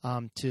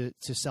to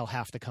sell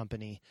half the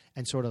company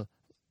and sort of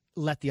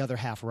let the other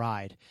half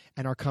ride.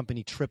 And our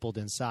company tripled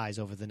in size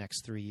over the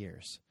next 3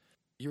 years.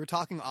 You were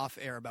talking off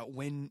air about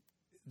when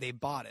they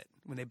bought it,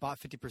 when they bought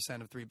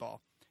 50% of 3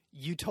 Ball.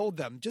 You told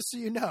them, just so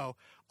you know,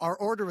 our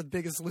order with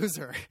Biggest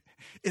Loser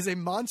is a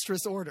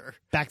monstrous order.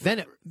 Back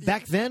then,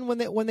 when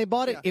they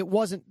bought it, it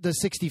wasn't the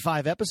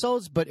 65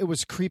 episodes, but it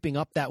was creeping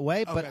up that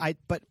way. Okay.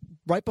 But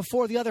right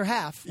before the other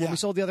half, when Yeah. we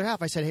sold the other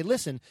half, I said, hey,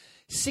 listen,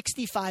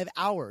 65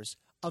 hours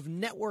of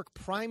network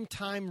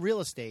primetime real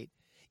estate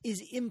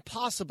is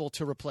impossible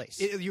to replace.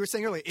 You were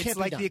saying earlier, it's Can't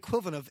be like done. the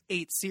equivalent of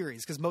 8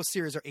 series, because most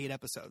series are 8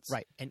 episodes.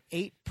 Right. An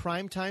 8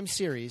 primetime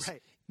series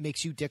Right.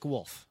 makes you Dick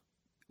Wolf.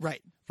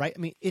 Right. Right? I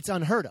mean, it's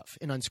unheard of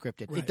in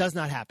unscripted. Right. It does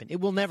not happen.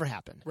 It will never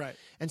happen. Right.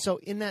 And so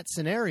in that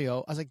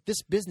scenario, I was like,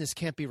 this business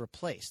can't be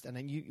replaced. And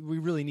then we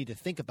really need to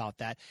think about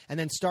that and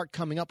then start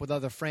coming up with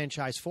other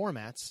franchise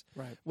formats,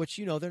 Right. which,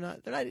 they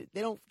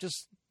don't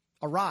just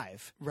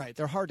arrive. Right.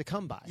 They're hard to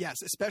come by.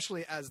 Yes,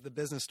 especially as the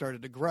business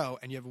started to grow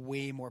and you have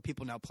way more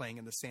people now playing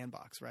in the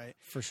sandbox, right?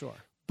 For sure.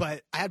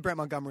 But I had Brent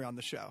Montgomery on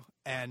the show,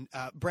 and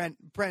Brent,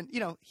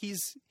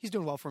 he's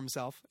doing well for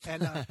himself,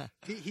 and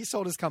he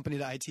sold his company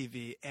to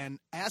ITV. And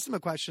I asked him a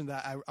question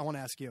that I want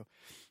to ask you.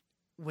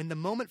 When the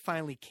moment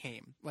finally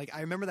came, like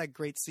I remember that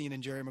great scene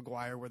in Jerry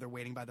Maguire where they're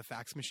waiting by the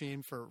fax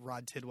machine for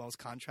Rod Tidwell's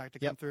contract to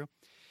come through.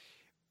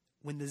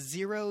 When the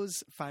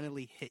zeros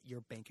finally hit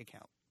your bank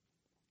account,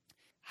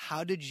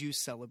 how did you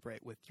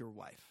celebrate with your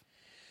wife?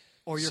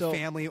 Or your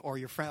family, or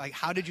your friend? Like,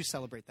 how did you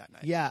celebrate that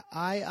night? Yeah,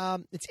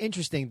 it's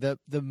interesting.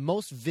 The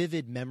most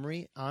vivid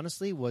memory,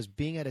 honestly, was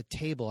being at a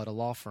table at a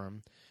law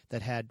firm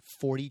that had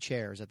 40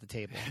 chairs at the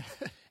table.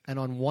 And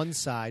on one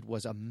side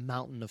was a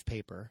mountain of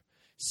paper,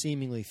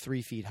 seemingly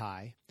 3 feet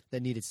high.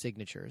 that needed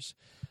signatures.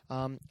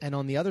 And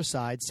on the other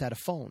side sat a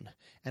phone.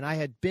 And I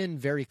had been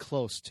very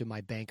close to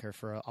my banker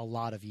for a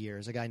lot of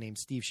years, a guy named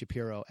Steve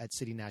Shapiro at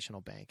City National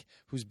Bank,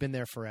 who's been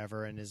there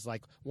forever and is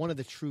like one of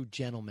the true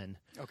gentlemen,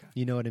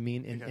 you know what I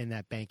mean, in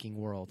that banking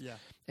world. Yeah.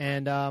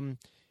 And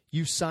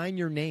you sign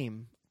your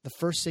name, the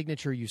first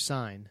signature you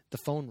sign, the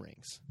phone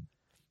rings,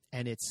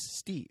 and it's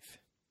Steve.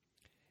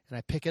 And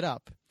I pick it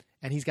up,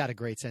 and he's got a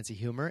great sense of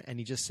humor, and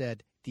he just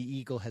said, "The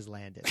eagle has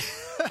landed."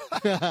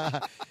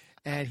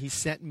 And he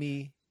sent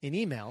me an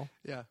email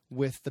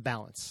with the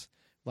balance,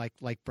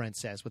 like Brent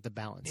says, with the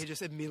balance. It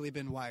just immediately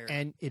been wired.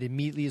 And it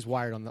immediately is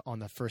wired on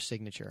the first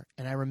signature.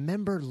 And I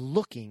remember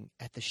looking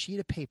at the sheet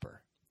of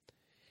paper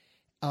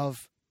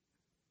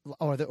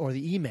or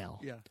the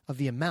email of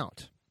the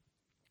amount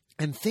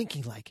and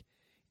thinking like,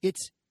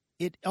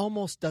 it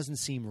almost doesn't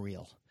seem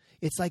real.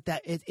 It's like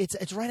that.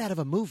 It's right out of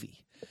a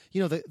movie.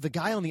 You know, the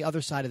guy on the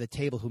other side of the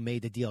table who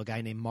made the deal, a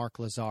guy named Mark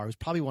Lazar, who's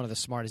probably one of the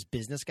smartest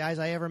business guys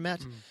I ever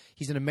met.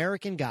 He's an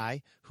American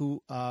guy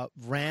who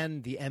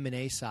ran the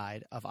M&A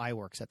side of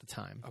iWorks at the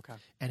time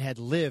and had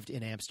lived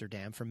in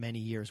Amsterdam for many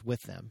years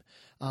with them.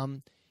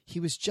 He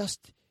was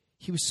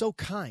so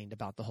kind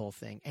about the whole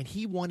thing, and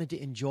he wanted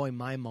to enjoy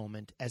my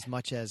moment as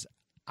much as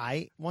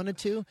I wanted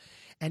to,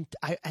 and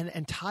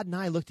Todd and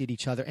I looked at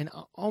each other, and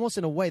almost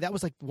in a way, that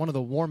was like one of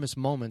the warmest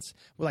moments.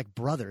 We're like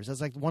brothers. That's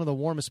like one of the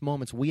warmest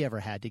moments we ever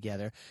had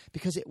together,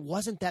 because it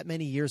wasn't that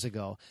many years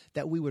ago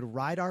that we would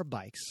ride our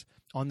bikes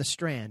on the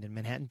Strand in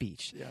Manhattan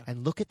Beach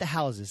and look at the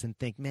houses and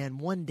think, man,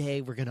 one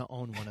day we're going to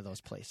own one of those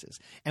places.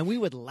 And we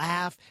would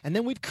laugh, and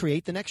then we'd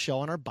create the next show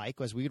on our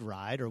bike as we'd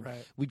ride, or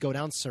we'd go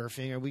down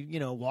surfing, or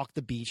we'd walk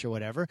the beach or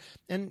whatever,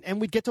 and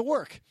we'd get to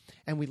work.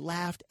 And we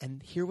laughed,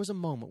 and here was a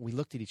moment we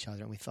looked at each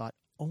other and we thought,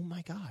 oh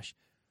my gosh,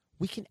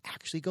 we can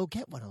actually go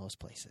get one of those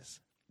places.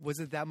 Was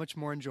it that much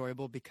more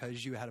enjoyable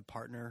because you had a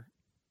partner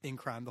in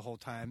crime the whole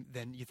time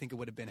than you think it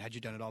would have been had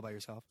you done it all by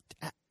yourself?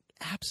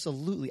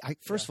 Absolutely.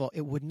 First of all,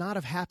 it would not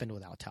have happened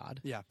without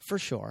Todd. Yeah. For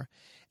sure.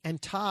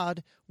 And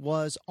Todd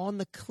was on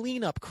the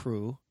cleanup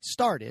crew,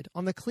 started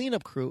on the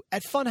cleanup crew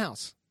at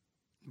Funhouse.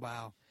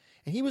 Wow.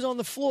 And he was on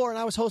the floor, and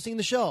I was hosting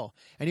the show.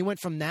 And he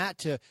went from that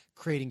to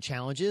creating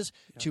challenges,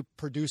 to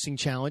producing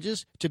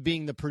challenges, to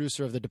being the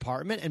producer of the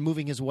department and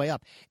moving his way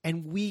up.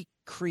 And we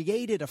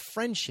created a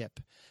friendship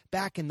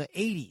back in the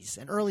 80s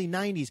and early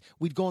 90s.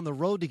 We'd go on the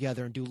road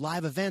together and do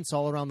live events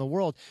all around the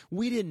world.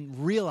 We didn't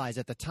realize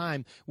at the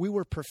time we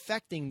were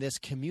perfecting this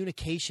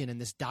communication and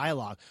this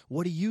dialogue.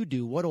 What do you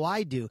do? What do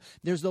I do?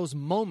 There's those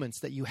moments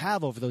that you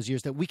have over those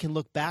years that we can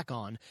look back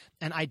on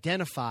and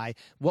identify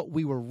what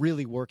we were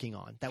really working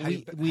on, that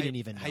we didn't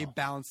even know. How you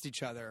balanced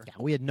each other. Yeah,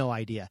 we had no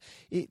idea.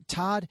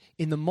 Todd,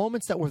 in the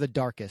moments that were the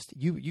darkest,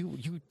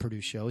 you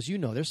produce shows,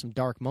 there's some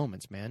dark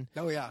moments, man.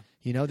 Oh, yeah.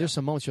 There's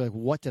some moments you're like,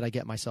 what did I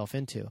get myself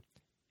into?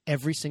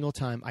 Every single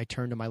time I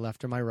turned to my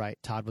left or my right,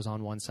 Todd was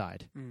on one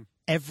side.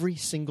 Every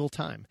single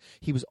time.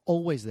 He was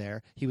always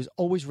there. He was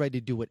always ready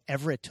to do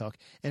whatever it took.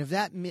 And if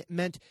that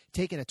meant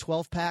taking a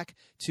 12-pack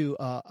to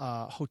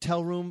a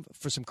hotel room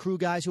for some crew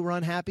guys who were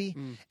unhappy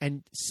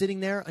and sitting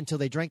there until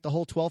they drank the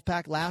whole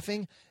 12-pack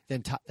laughing,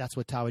 then that's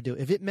what Todd would do.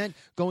 If it meant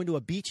going to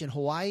a beach in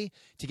Hawaii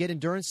to get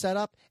endurance set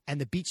up and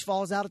the beach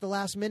falls out at the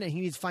last minute and he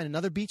needs to find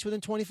another beach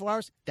within 24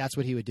 hours, that's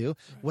what he would do.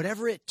 Right.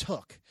 Whatever it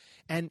took.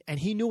 And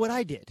he knew what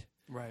I did.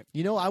 Right.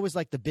 I was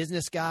like the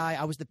business guy.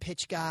 I was the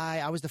pitch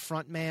guy. I was the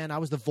front man. I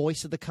was the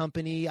voice of the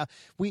company.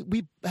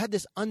 We had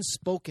this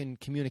unspoken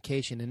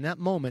communication. In that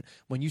moment,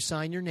 when you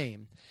sign your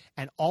name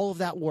and all of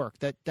that work,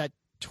 that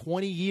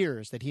 20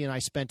 years that he and I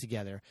spent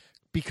together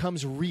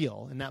becomes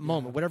real in that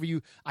moment, whatever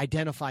you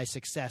identify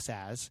success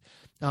as,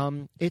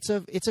 it's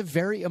a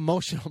very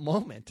emotional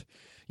moment.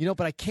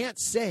 But I can't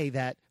say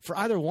that for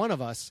either one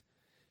of us,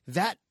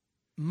 that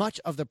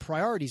much of the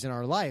priorities in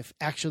our life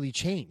actually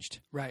changed.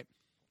 Right.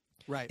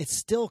 Right. It's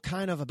still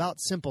kind of about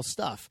simple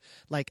stuff.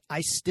 Like,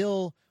 I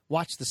still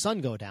watch the sun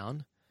go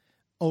down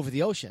over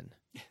the ocean.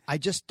 I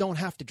just don't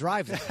have to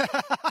drive there.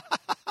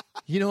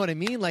 You know what I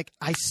mean? Like,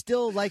 I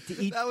still like to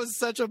eat. That was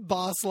such a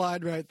boss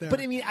line right there.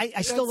 But I mean,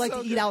 I still like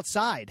to eat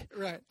outside.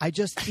 Right. I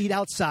just eat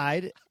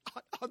outside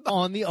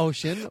on the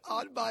ocean,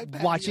 on my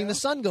patio, watching the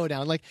sun go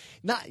down. Like,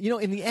 not,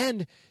 in the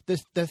end,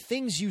 the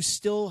things you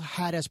still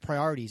had as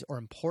priorities or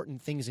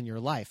important things in your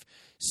life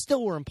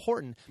still were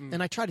important.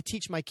 And I try to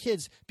teach my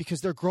kids,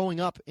 because they're growing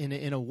up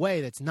in a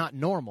way that's not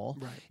normal,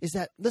 is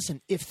that,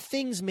 listen, if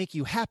things make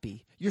you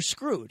happy, you're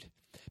screwed.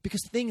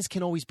 Because things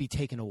can always be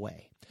taken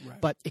away. Right.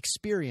 But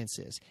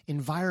experiences,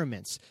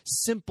 environments,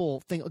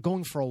 simple thing,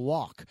 going for a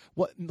walk,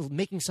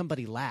 making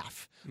somebody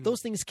laugh,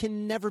 those things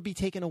can never be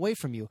taken away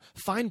from you.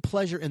 Find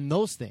pleasure in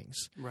those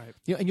things, right?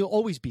 And you'll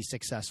always be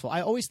successful.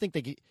 I always think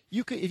that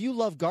you could, if you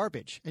love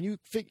garbage, and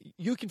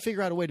you can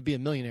figure out a way to be a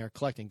millionaire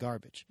collecting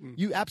garbage.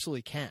 You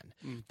absolutely can.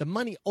 The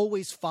money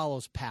always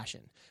follows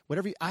passion.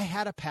 I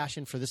had a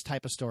passion for this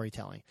type of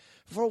storytelling,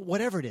 for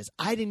whatever it is.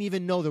 I didn't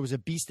even know there was a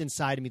beast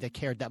inside of me that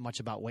cared that much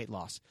about weight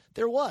loss.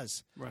 There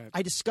was. Right.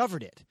 I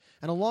discovered it. it.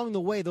 And along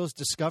the way, those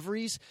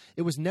discoveries,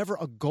 it was never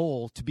a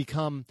goal to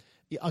become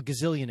a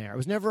gazillionaire. It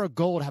was never a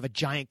goal to have a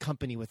giant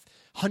company with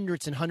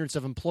hundreds and hundreds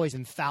of employees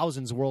and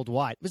thousands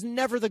worldwide. It was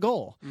never the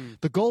goal.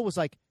 The goal was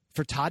like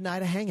for Todd and I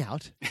to hang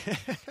out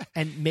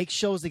and make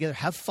shows together,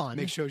 have fun.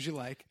 Make shows you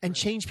like. And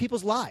change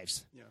people's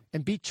lives. Yeah.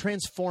 And be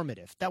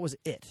transformative. That was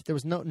it. There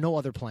was no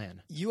other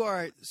plan. You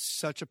are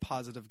such a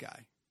positive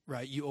guy,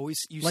 right? You always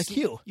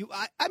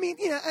I mean,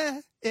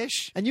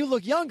 ish. And you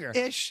look younger.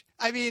 Ish.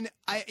 I mean,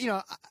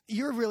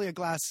 you're really a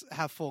glass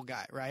half full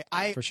guy,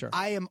 right? For sure.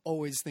 I am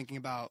always thinking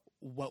about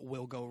what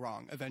will go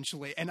wrong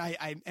eventually, and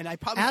I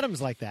probably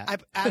Adam's like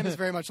that. Adam's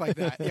very much like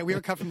that. Yeah, we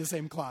were cut from the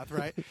same cloth,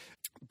 right?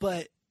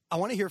 But I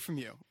want to hear from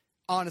you,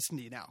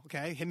 honesty now.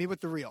 Okay, hit me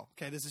with the real.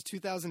 Okay, this is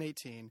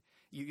 2018.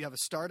 You have a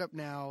startup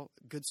now,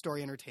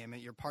 GoodStory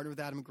Entertainment. You're partnered with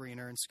Adam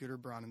Greener and Scooter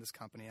Braun in this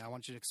company. I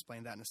want you to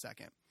explain that in a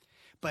second.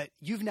 But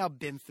you've now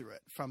been through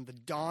it from the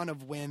dawn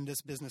of when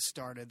this business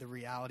started, the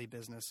reality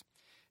business,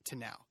 to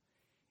now.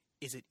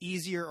 Is it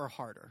easier or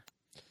harder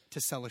to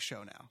sell a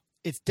show now?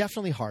 It's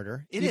definitely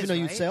harder. Even though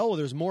you'd say, oh, well,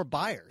 there's more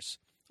buyers.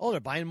 Oh, they're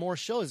buying more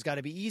shows. It's got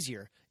to be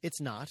easier. It's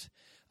not.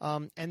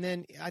 And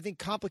then I think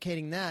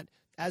complicating that,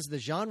 as the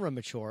genre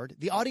matured,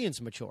 the audience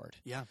matured.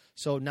 Yeah.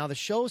 So now the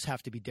shows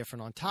have to be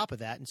different on top of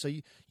that. And so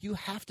you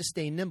have to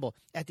stay nimble.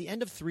 At the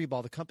end of Three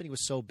Ball, the company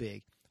was so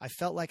big, I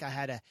felt like I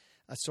had a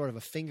sort of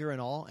a finger in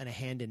all and a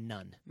hand in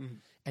none. Mm-hmm.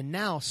 And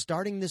now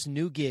starting this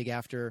new gig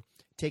after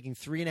taking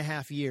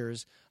 3.5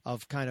 years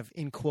of kind of,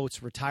 in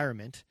quotes,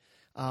 retirement,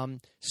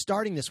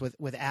 starting this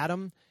with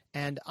Adam.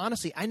 And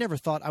honestly, I never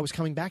thought I was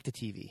coming back to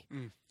TV.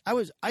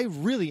 I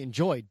really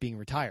enjoyed being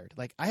retired.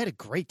 Like, I had a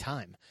great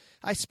time.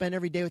 I spent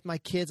every day with my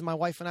kids. My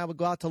wife and I would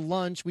go out to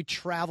lunch. We'd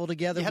travel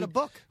together. You had a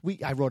book.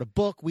 I wrote a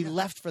book. We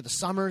left for the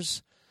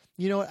summers.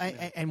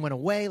 And went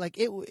away. Like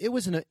it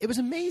was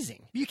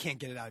amazing. You can't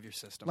get it out of your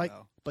system,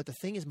 though. But the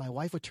thing is, my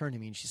wife would turn to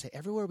me and she'd say,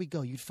 everywhere we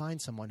go, you'd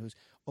find someone who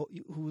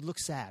would look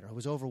sad or who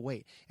was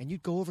overweight, and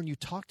you'd go over and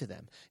you'd talk to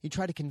them. You'd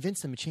try to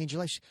convince them to change your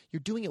life.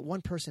 You're doing it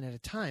one person at a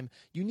time.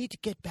 You need to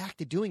get back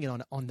to doing it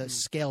on the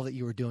scale that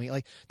you were doing it.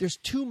 Like, there's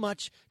too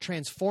much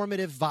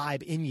transformative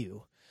vibe in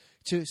you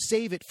to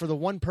save it for the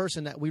one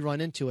person that we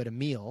run into at a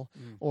meal,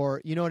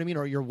 or you know what I mean,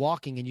 or you're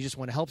walking and you just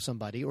want to help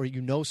somebody, or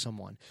you know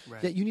someone,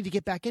 that you need to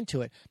get back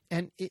into it.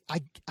 And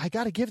I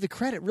got to give the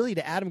credit really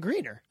to Adam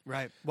Greener.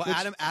 Right. Well,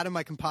 Adam,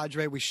 my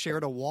compadre, we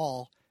shared a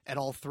wall at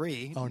all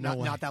three. Oh, no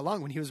way. Not that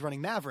long when he was running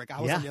Maverick. I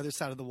was on the other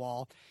side of the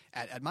wall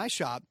at my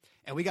shop,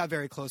 and we got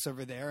very close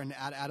over there. And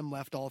Adam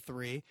left all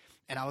three,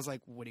 and I was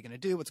like, "What are you going to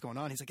do? What's going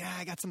on?" He's like,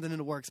 "I got something in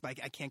the works, but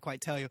I can't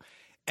quite tell you."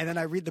 And then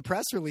I read the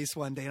press release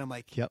one day, and I'm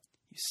like, "Yep.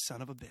 You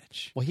son of a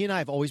bitch." Well, he and I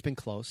have always been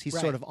close. He's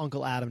sort of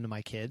Uncle Adam to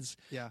my kids.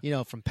 Yeah.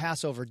 From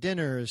Passover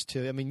dinners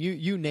to, I mean,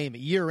 you name it,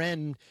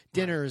 year-end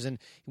dinners. And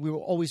we were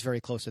always very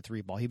close to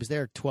Three Ball. He was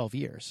there 12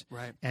 years.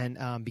 Right.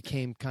 And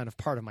became kind of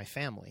part of my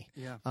family.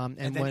 Yeah.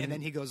 And then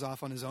he goes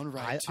off on his own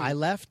right, too. I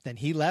left, then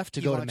he left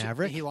to go to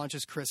Maverick. He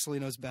launches Chris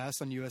Salino's Best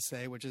on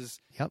USA, which is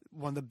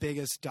one of the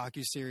biggest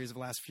docuseries of the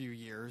last few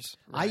years.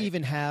 Right? I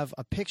even have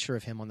a picture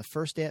of him on the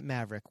first day at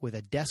Maverick with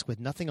a desk with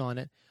nothing on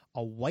it,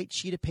 a white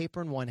sheet of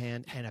paper in one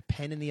hand and a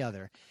pen in the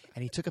other.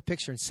 And he took a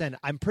picture and sent it.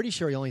 I'm pretty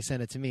sure he only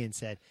sent it to me and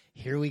said,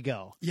 "Here we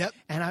go." Yep.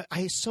 And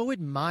I so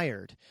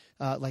admired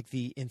like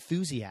the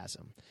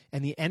enthusiasm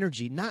and the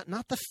energy, not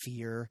the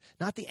fear,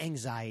 not the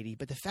anxiety,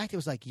 but the fact it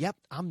was like, yep,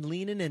 I'm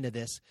leaning into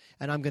this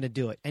and I'm going to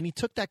do it. And he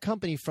took that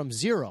company from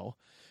zero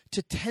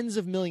to tens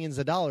of millions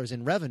of dollars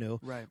in revenue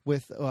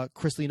with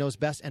Chris Lee Knows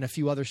Best and a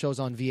few other shows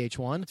on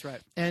VH1. That's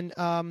right. And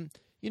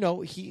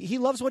he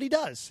loves what he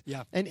does.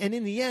 Yeah. And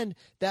in the end,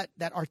 that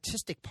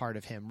artistic part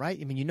of him, right?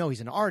 I mean, he's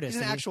an artist.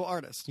 He's an actual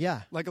artist.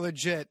 Yeah. Like a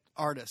legit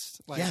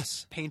artist. Like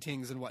yes.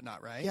 Paintings and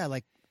whatnot, right? Yeah,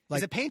 like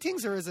is it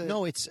paintings or is it?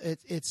 No, it's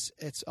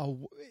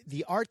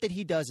the art that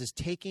he does is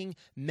taking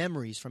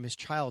memories from his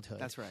childhood.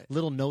 That's right.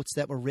 Little notes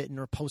that were written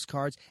or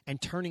postcards and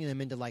turning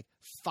them into like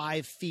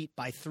 5 feet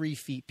by 3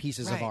 feet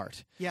pieces of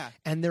art. Yeah.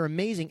 And they're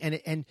amazing.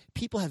 And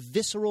people have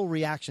visceral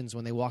reactions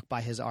when they walk by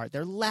his art.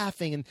 They're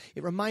laughing and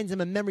it reminds them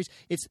of memories.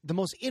 It's the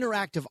most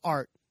interactive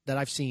art that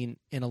I've seen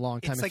in a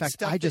long time. It's in like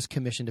fact, I just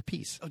commissioned a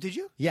piece. Oh, did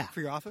you? Yeah. For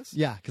your office?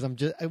 Yeah,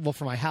 because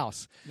for my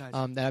house. Nice.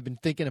 That I've been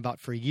thinking about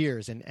for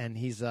years, and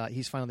he's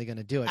finally going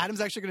to do it. Adam's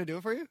actually going to do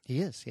it for you?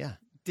 He is, yeah.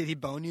 Did he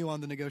bone you on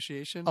the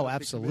negotiation? Oh,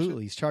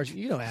 absolutely. He's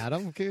charging,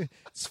 Adam.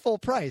 It's full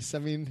price. I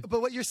mean.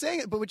 But what you're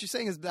saying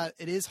is that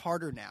it is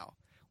harder now.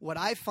 What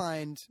I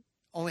find,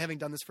 only having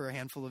done this for a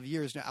handful of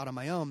years now out on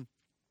my own,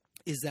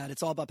 is that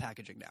it's all about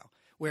packaging now.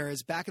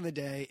 Whereas back in the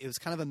day, it was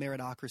kind of a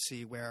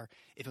meritocracy where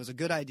if it was a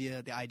good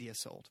idea, the idea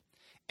sold.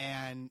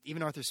 And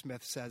even Arthur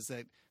Smith says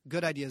that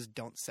good ideas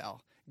don't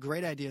sell.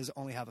 Great ideas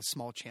only have a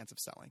small chance of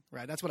selling,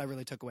 right? That's what I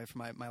really took away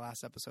from my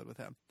last episode with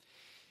him.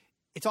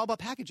 It's all about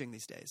packaging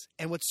these days.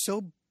 And what's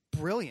so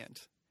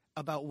brilliant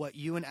about what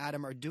you and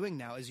Adam are doing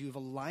now is you've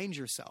aligned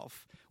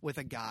yourself with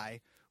a guy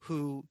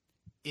who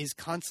is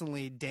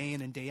constantly day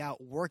in and day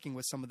out working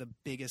with some of the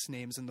biggest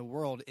names in the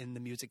world in the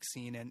music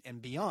scene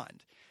and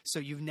beyond. So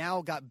you've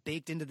now got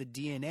baked into the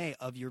DNA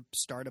of your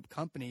startup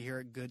company here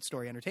at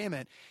GoodStory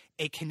Entertainment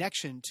a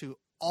connection to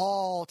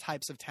all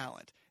types of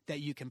talent that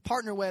you can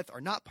partner with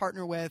or not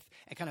partner with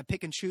and kind of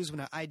pick and choose when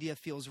an idea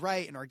feels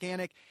right and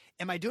organic.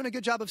 Am I doing a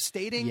good job of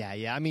stating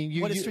Yeah. I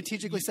mean, what has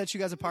strategically sets you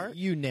guys apart?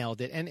 You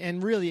nailed it.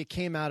 And really, it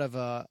came out of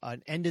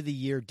an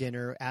end-of-the-year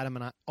dinner. Adam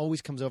and I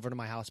always comes over to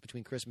my house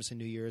between Christmas and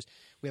New Year's.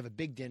 We have a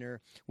big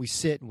dinner. We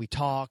sit and we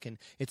talk, and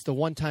it's the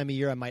one time a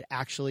year I might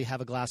actually have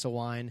a glass of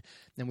wine.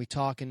 Then we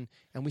talk, and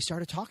we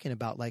started talking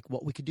about, like,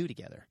 what we could do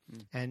together.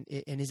 And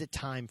is it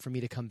time for me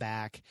to come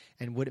back,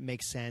 and would it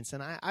make sense?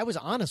 And I was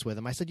honest with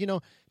him. I said,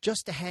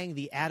 just to hang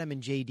the Adam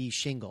and JD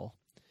shingle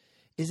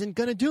isn't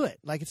going to do it.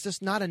 Like, it's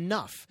just not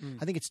enough.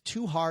 I think it's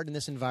too hard in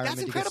this environment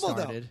to get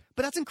started.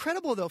 But that's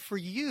incredible, though, for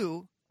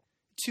you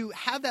to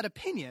have that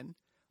opinion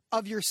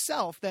of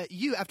yourself that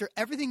you, after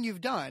everything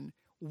you've done,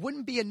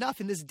 wouldn't be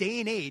enough in this day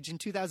and age in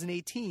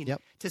 2018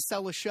 to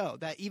sell a show.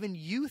 That even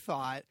you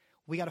thought,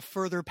 we got to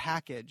further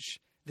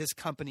package this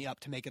company up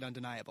to make it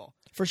undeniable.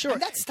 For sure.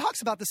 And that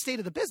talks about the state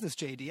of the business,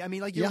 JD. I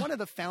mean, like, you're one of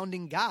the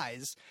founding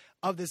guys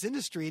of this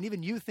industry, and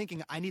even you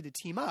thinking, I need to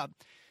team up,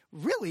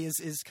 really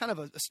is kind of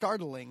a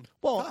startling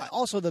thought.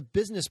 Also the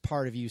business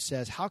part of you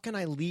says, how can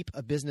I leap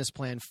a business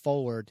plan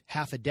forward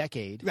half a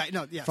decade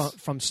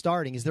from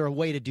starting? Is there a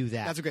way to do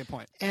that? That's a great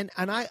point. And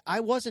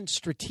I wasn't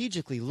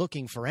strategically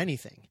looking for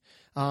anything.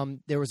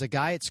 There was a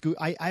guy at Scooter.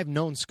 I've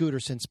known Scooter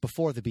since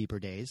before the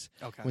Beeper days,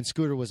 when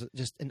Scooter was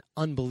just an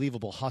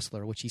unbelievable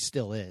hustler, which he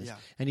still is. Yeah.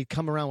 And he'd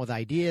come around with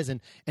ideas, and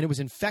it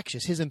was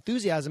infectious. His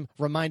enthusiasm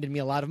reminded me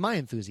a lot of my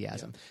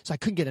enthusiasm. Yeah. So I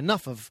couldn't get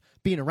enough of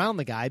being around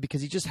the guy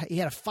because he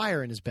had a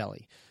fire in his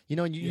belly.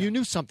 And you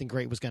knew something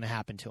great was going to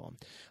happen to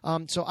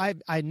him. So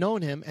I'd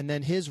known him, and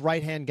then his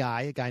right-hand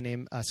guy, a guy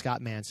named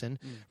Scott Manson,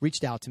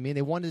 reached out to me, and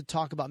they wanted to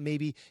talk about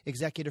maybe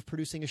executive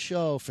producing a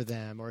show for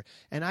them.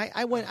 And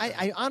I went.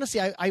 I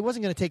honestly, I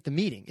wasn't going to take the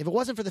meeting. If it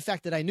wasn't for the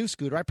fact that I knew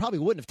Scooter, I probably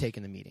wouldn't have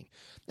taken the meeting.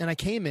 And I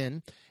came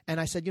in, and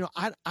I said,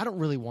 I don't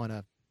really want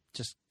to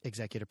just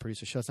executive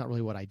produce a show. It's not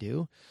really what I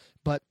do.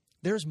 But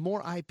there's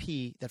more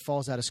IP that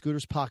falls out of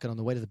Scooter's pocket on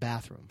the way to the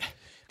bathroom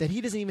that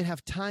he doesn't even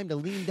have time to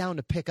lean down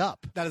to pick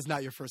up. That is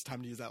not your first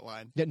time to use that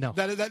line. Yeah, no.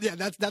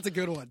 That's a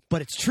good one.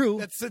 But it's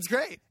true. It's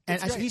great.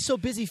 And he's so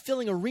busy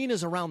filling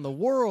arenas around the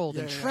world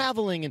and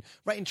traveling and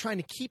trying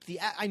to keep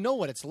I know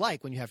what it's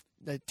like when you have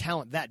the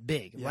talent that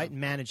big, right? And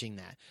managing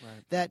that.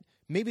 Right. That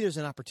maybe there's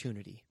an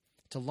opportunity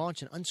to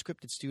launch an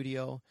unscripted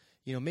studio.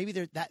 Maybe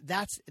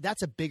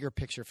that's a bigger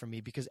picture for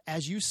me because,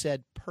 as you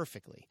said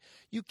perfectly,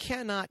 you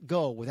cannot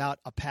go without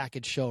a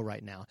package show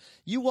right now.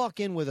 You walk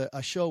in with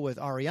a show with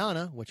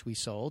Ariana, which we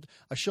sold,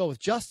 a show with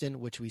Justin,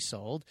 which we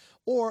sold,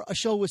 or a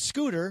show with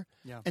Scooter,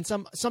 and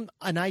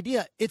an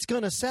idea, it's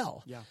going to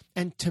sell. Yeah.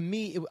 And to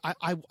me,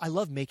 I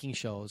love making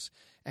shows.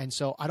 And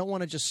so I don't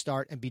want to just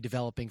start and be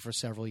developing for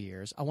several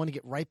years. I want to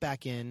get right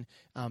back in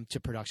to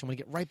production. I want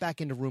to get right back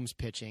into rooms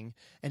pitching.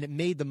 And it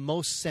made the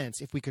most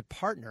sense if we could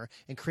partner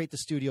and create the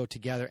studio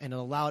together, and it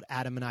allowed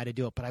Adam and I to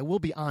do it. But I will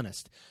be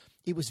honest,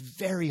 it was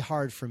very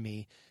hard for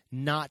me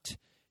not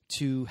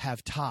to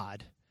have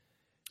Todd.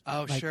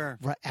 Oh, sure.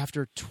 Right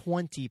after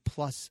 20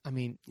 plus,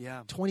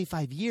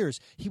 25 years,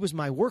 he was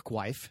my work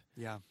wife.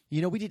 Yeah.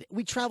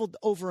 We traveled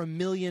over 1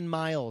 million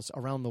miles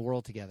around the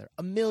world together.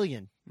 1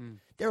 million.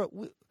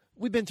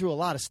 We've been through a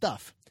lot of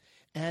stuff,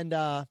 and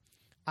so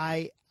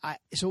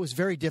it was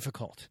very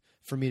difficult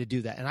for me to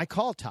do that. And I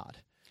called Todd,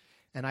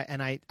 and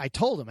I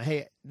told him,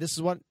 hey, this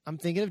is what I'm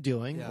thinking of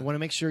doing. Yeah. I want to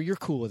make sure you're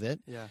cool with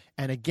it. Yeah.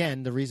 And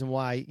again, the reason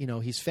why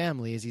he's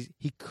family is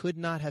he could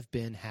not have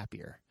been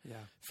happier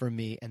for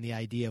me and the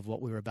idea of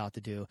what we were about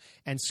to do.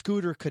 And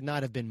Scooter could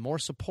not have been more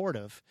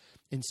supportive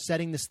in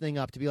setting this thing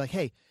up to be like,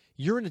 hey,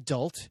 you're an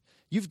adult,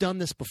 you've done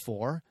this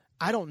before.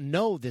 I don't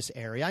know this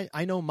area.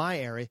 I know my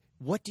area.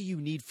 What do you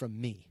need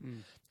from me?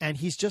 And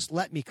he's just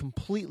let me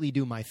completely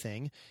do my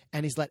thing,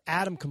 and he's let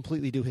Adam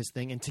completely do his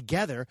thing. And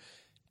together,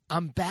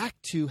 I'm back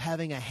to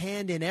having a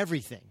hand in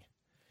everything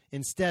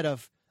instead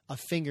of a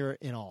finger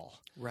in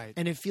all. Right.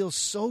 And it feels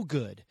so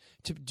good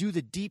to do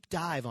the deep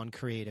dive on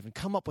creative and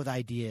come up with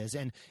ideas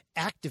and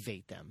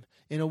activate them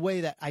in a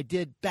way that I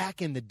did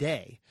back in the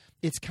day.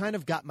 It's kind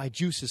of got my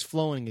juices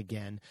flowing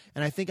again.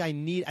 And I think I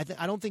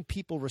don't think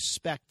people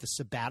respect the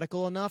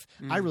sabbatical enough.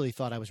 I really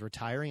thought I was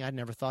retiring. I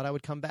never thought I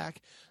would come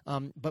back.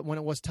 But when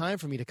it was time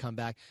for me to come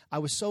back, I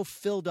was so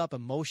filled up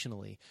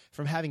emotionally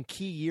from having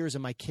key years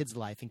in my kid's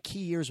life and key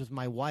years with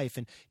my wife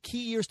and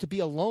key years to be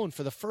alone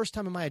for the first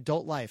time in my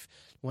adult life.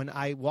 When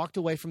I walked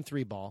away from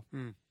 3-ball,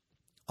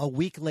 a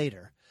week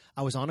later,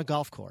 I was on a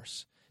golf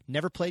course.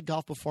 Never played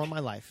golf before in my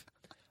life.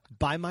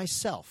 By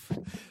myself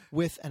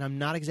with, and I'm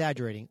not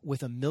exaggerating,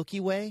 with a Milky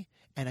Way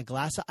and a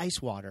glass of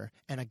ice water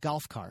and a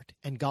golf cart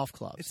and golf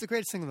clubs. It's the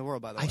greatest thing in the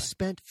world, by the way. I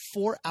spent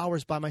 4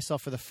 hours by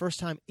myself for the first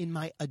time in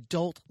my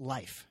adult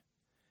life.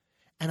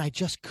 And I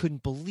just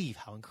couldn't believe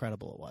how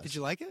incredible it was. Did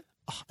you like it?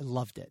 Oh, I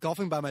loved it.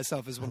 Golfing by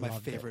myself is one of my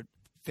favorite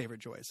favorite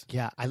joys.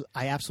 Yeah,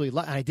 I absolutely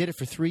love it. And I did it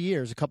for 3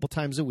 years, a couple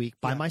times a week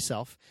by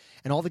myself.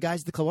 And all the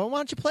guys at the club, well, why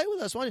don't you play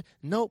with us?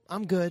 Nope,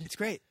 I'm good. It's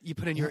great. You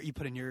put in your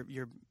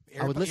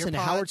I would listen to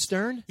Howard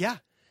Stern. Yeah.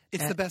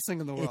 It's the best thing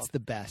in the world. It's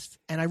the best.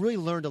 And I really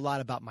learned a lot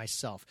about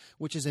myself,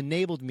 which has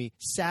enabled me.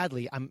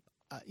 Sadly, I'm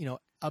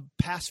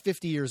past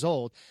 50 years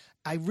old.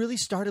 I really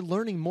started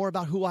learning more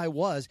about who I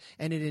was,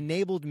 and it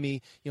enabled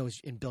me,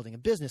 in building a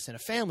business and a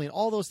family and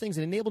all those things.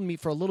 It enabled me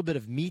for a little bit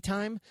of me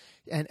time.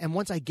 And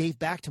once I gave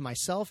back to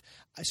myself,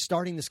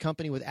 starting this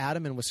company with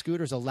Adam and with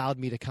Scooters allowed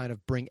me to kind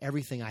of bring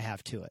everything I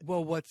have to it.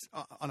 Well, what's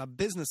on a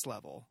business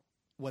level,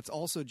 what's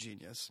also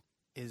genius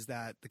is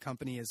that the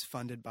company is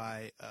funded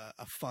by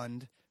a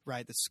fund,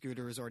 right, that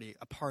Scooter is already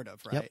a part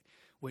of, right? Yep.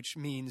 Which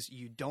means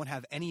you don't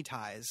have any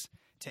ties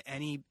to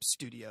any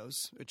studios,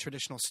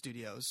 traditional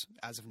studios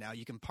as of now.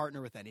 You can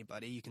partner with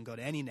anybody. You can go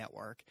to any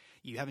network.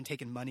 You haven't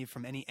taken money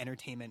from any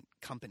entertainment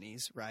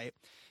companies, right?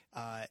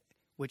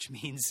 Which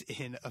means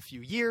in a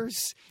few years,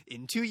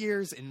 in 2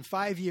 years, in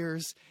 5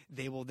 years,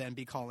 they will then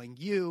be calling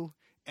you.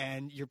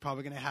 And you're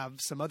probably going to have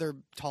some other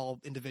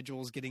tall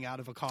individuals getting out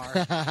of a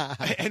car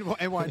and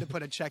wanting to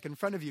put a check in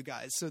front of you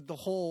guys. So the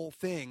whole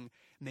thing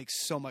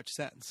makes so much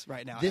sense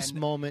right now. This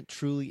moment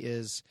truly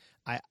is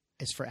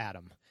for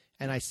Adam.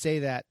 And I say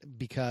that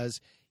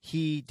because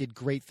he did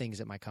great things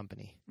at my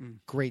company,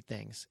 great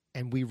things.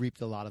 And we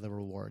reaped a lot of the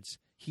rewards.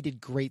 He did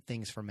great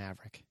things for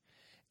Maverick.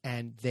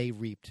 And they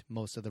reaped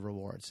most of the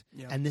rewards.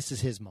 Yeah. And this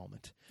is his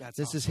moment.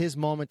 This is his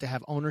moment to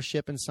have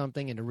ownership in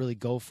something and to really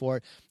go for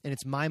it. And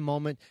it's my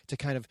moment to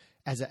kind of,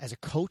 as a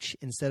coach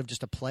instead of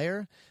just a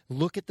player,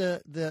 look at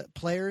the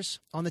players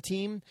on the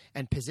team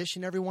and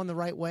position everyone the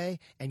right way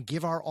and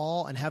give our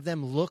all and have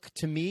them look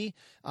to me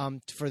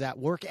for that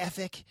work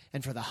ethic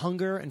and for the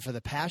hunger and for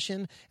the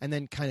passion and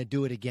then kind of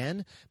do it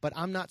again. But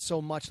I'm not so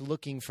much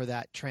looking for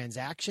that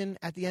transaction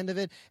at the end of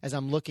it as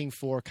I'm looking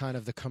for kind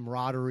of the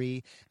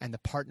camaraderie and the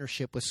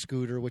partnership with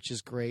Scooter, which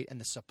is great, and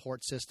the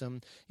support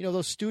system.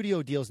 Those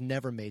studio deals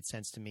never made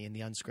sense to me in the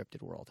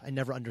unscripted world. I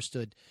never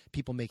understood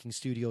people making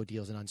studio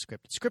deals in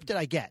unscripted. Scripted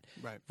I get,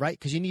 right?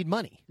 Because you need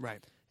money.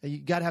 Right. You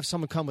got to have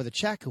someone come with a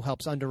check who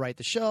helps underwrite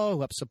the show, who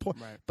helps support.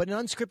 Right. But in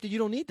unscripted, you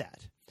don't need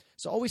that.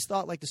 So I always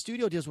thought like the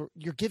studio deals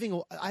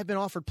I've been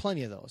offered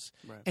plenty of those.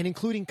 Right. And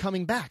including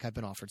coming back, I've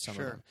been offered some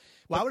of them.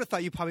 Well, I would have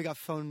thought you probably got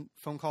phone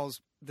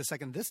calls the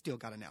second this deal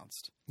got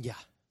announced. Yeah.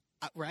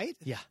 Right?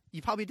 Yeah.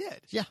 You probably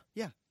did. Yeah.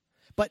 Yeah.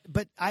 But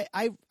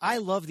I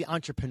love the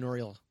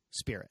entrepreneurial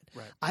spirit.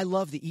 Right. I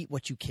love the eat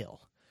what you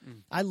kill.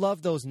 I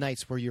love those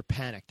nights where you're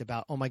panicked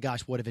about, oh my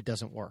gosh, what if it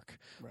doesn't work?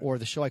 Right. Or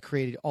the show I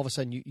created, all of a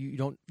sudden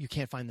you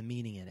can't find the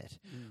meaning in it.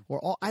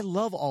 I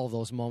love all of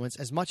those moments.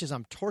 As much as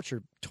I'm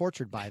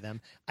tortured by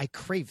them, I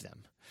crave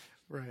them.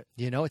 Right.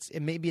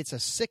 Maybe it's a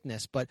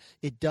sickness, but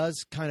it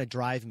does kind of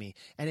drive me.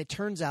 And it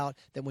turns out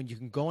that when you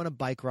can go on a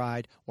bike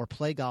ride or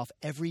play golf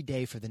every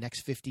day for the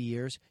next 50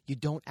 years, you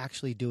don't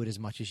actually do it as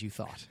much as you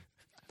thought.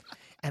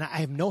 And I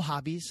have no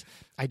hobbies.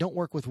 I don't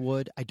work with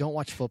wood. I don't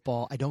watch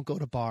football. I don't go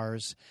to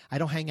bars. I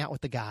don't hang out with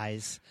the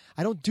guys.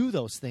 I don't do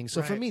those things.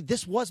 So for me,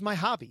 this was my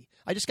hobby.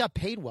 I just got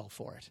paid well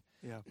for it.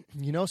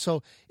 Yeah.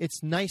 So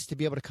it's nice to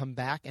be able to come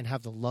back and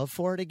have the love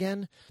for it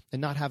again and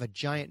not have a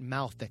giant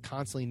mouth that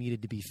constantly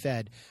needed to be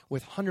fed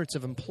with hundreds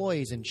of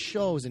employees and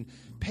shows and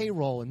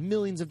payroll and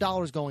millions of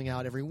dollars going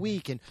out every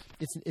week. And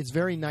it's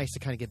very nice to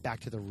kind of get back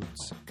to the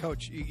roots.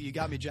 Coach, you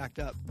got me jacked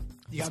up.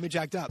 You got me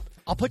jacked up.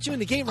 I'll put you in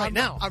the game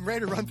now. I'm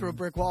ready to run through a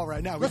brick wall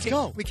right now. Let's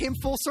go. We came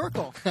full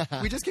circle.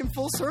 We just came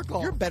full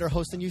circle. You're a better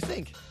host than you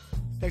think.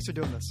 Thanks for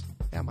doing this.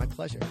 Yeah, my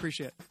pleasure.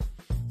 Appreciate it.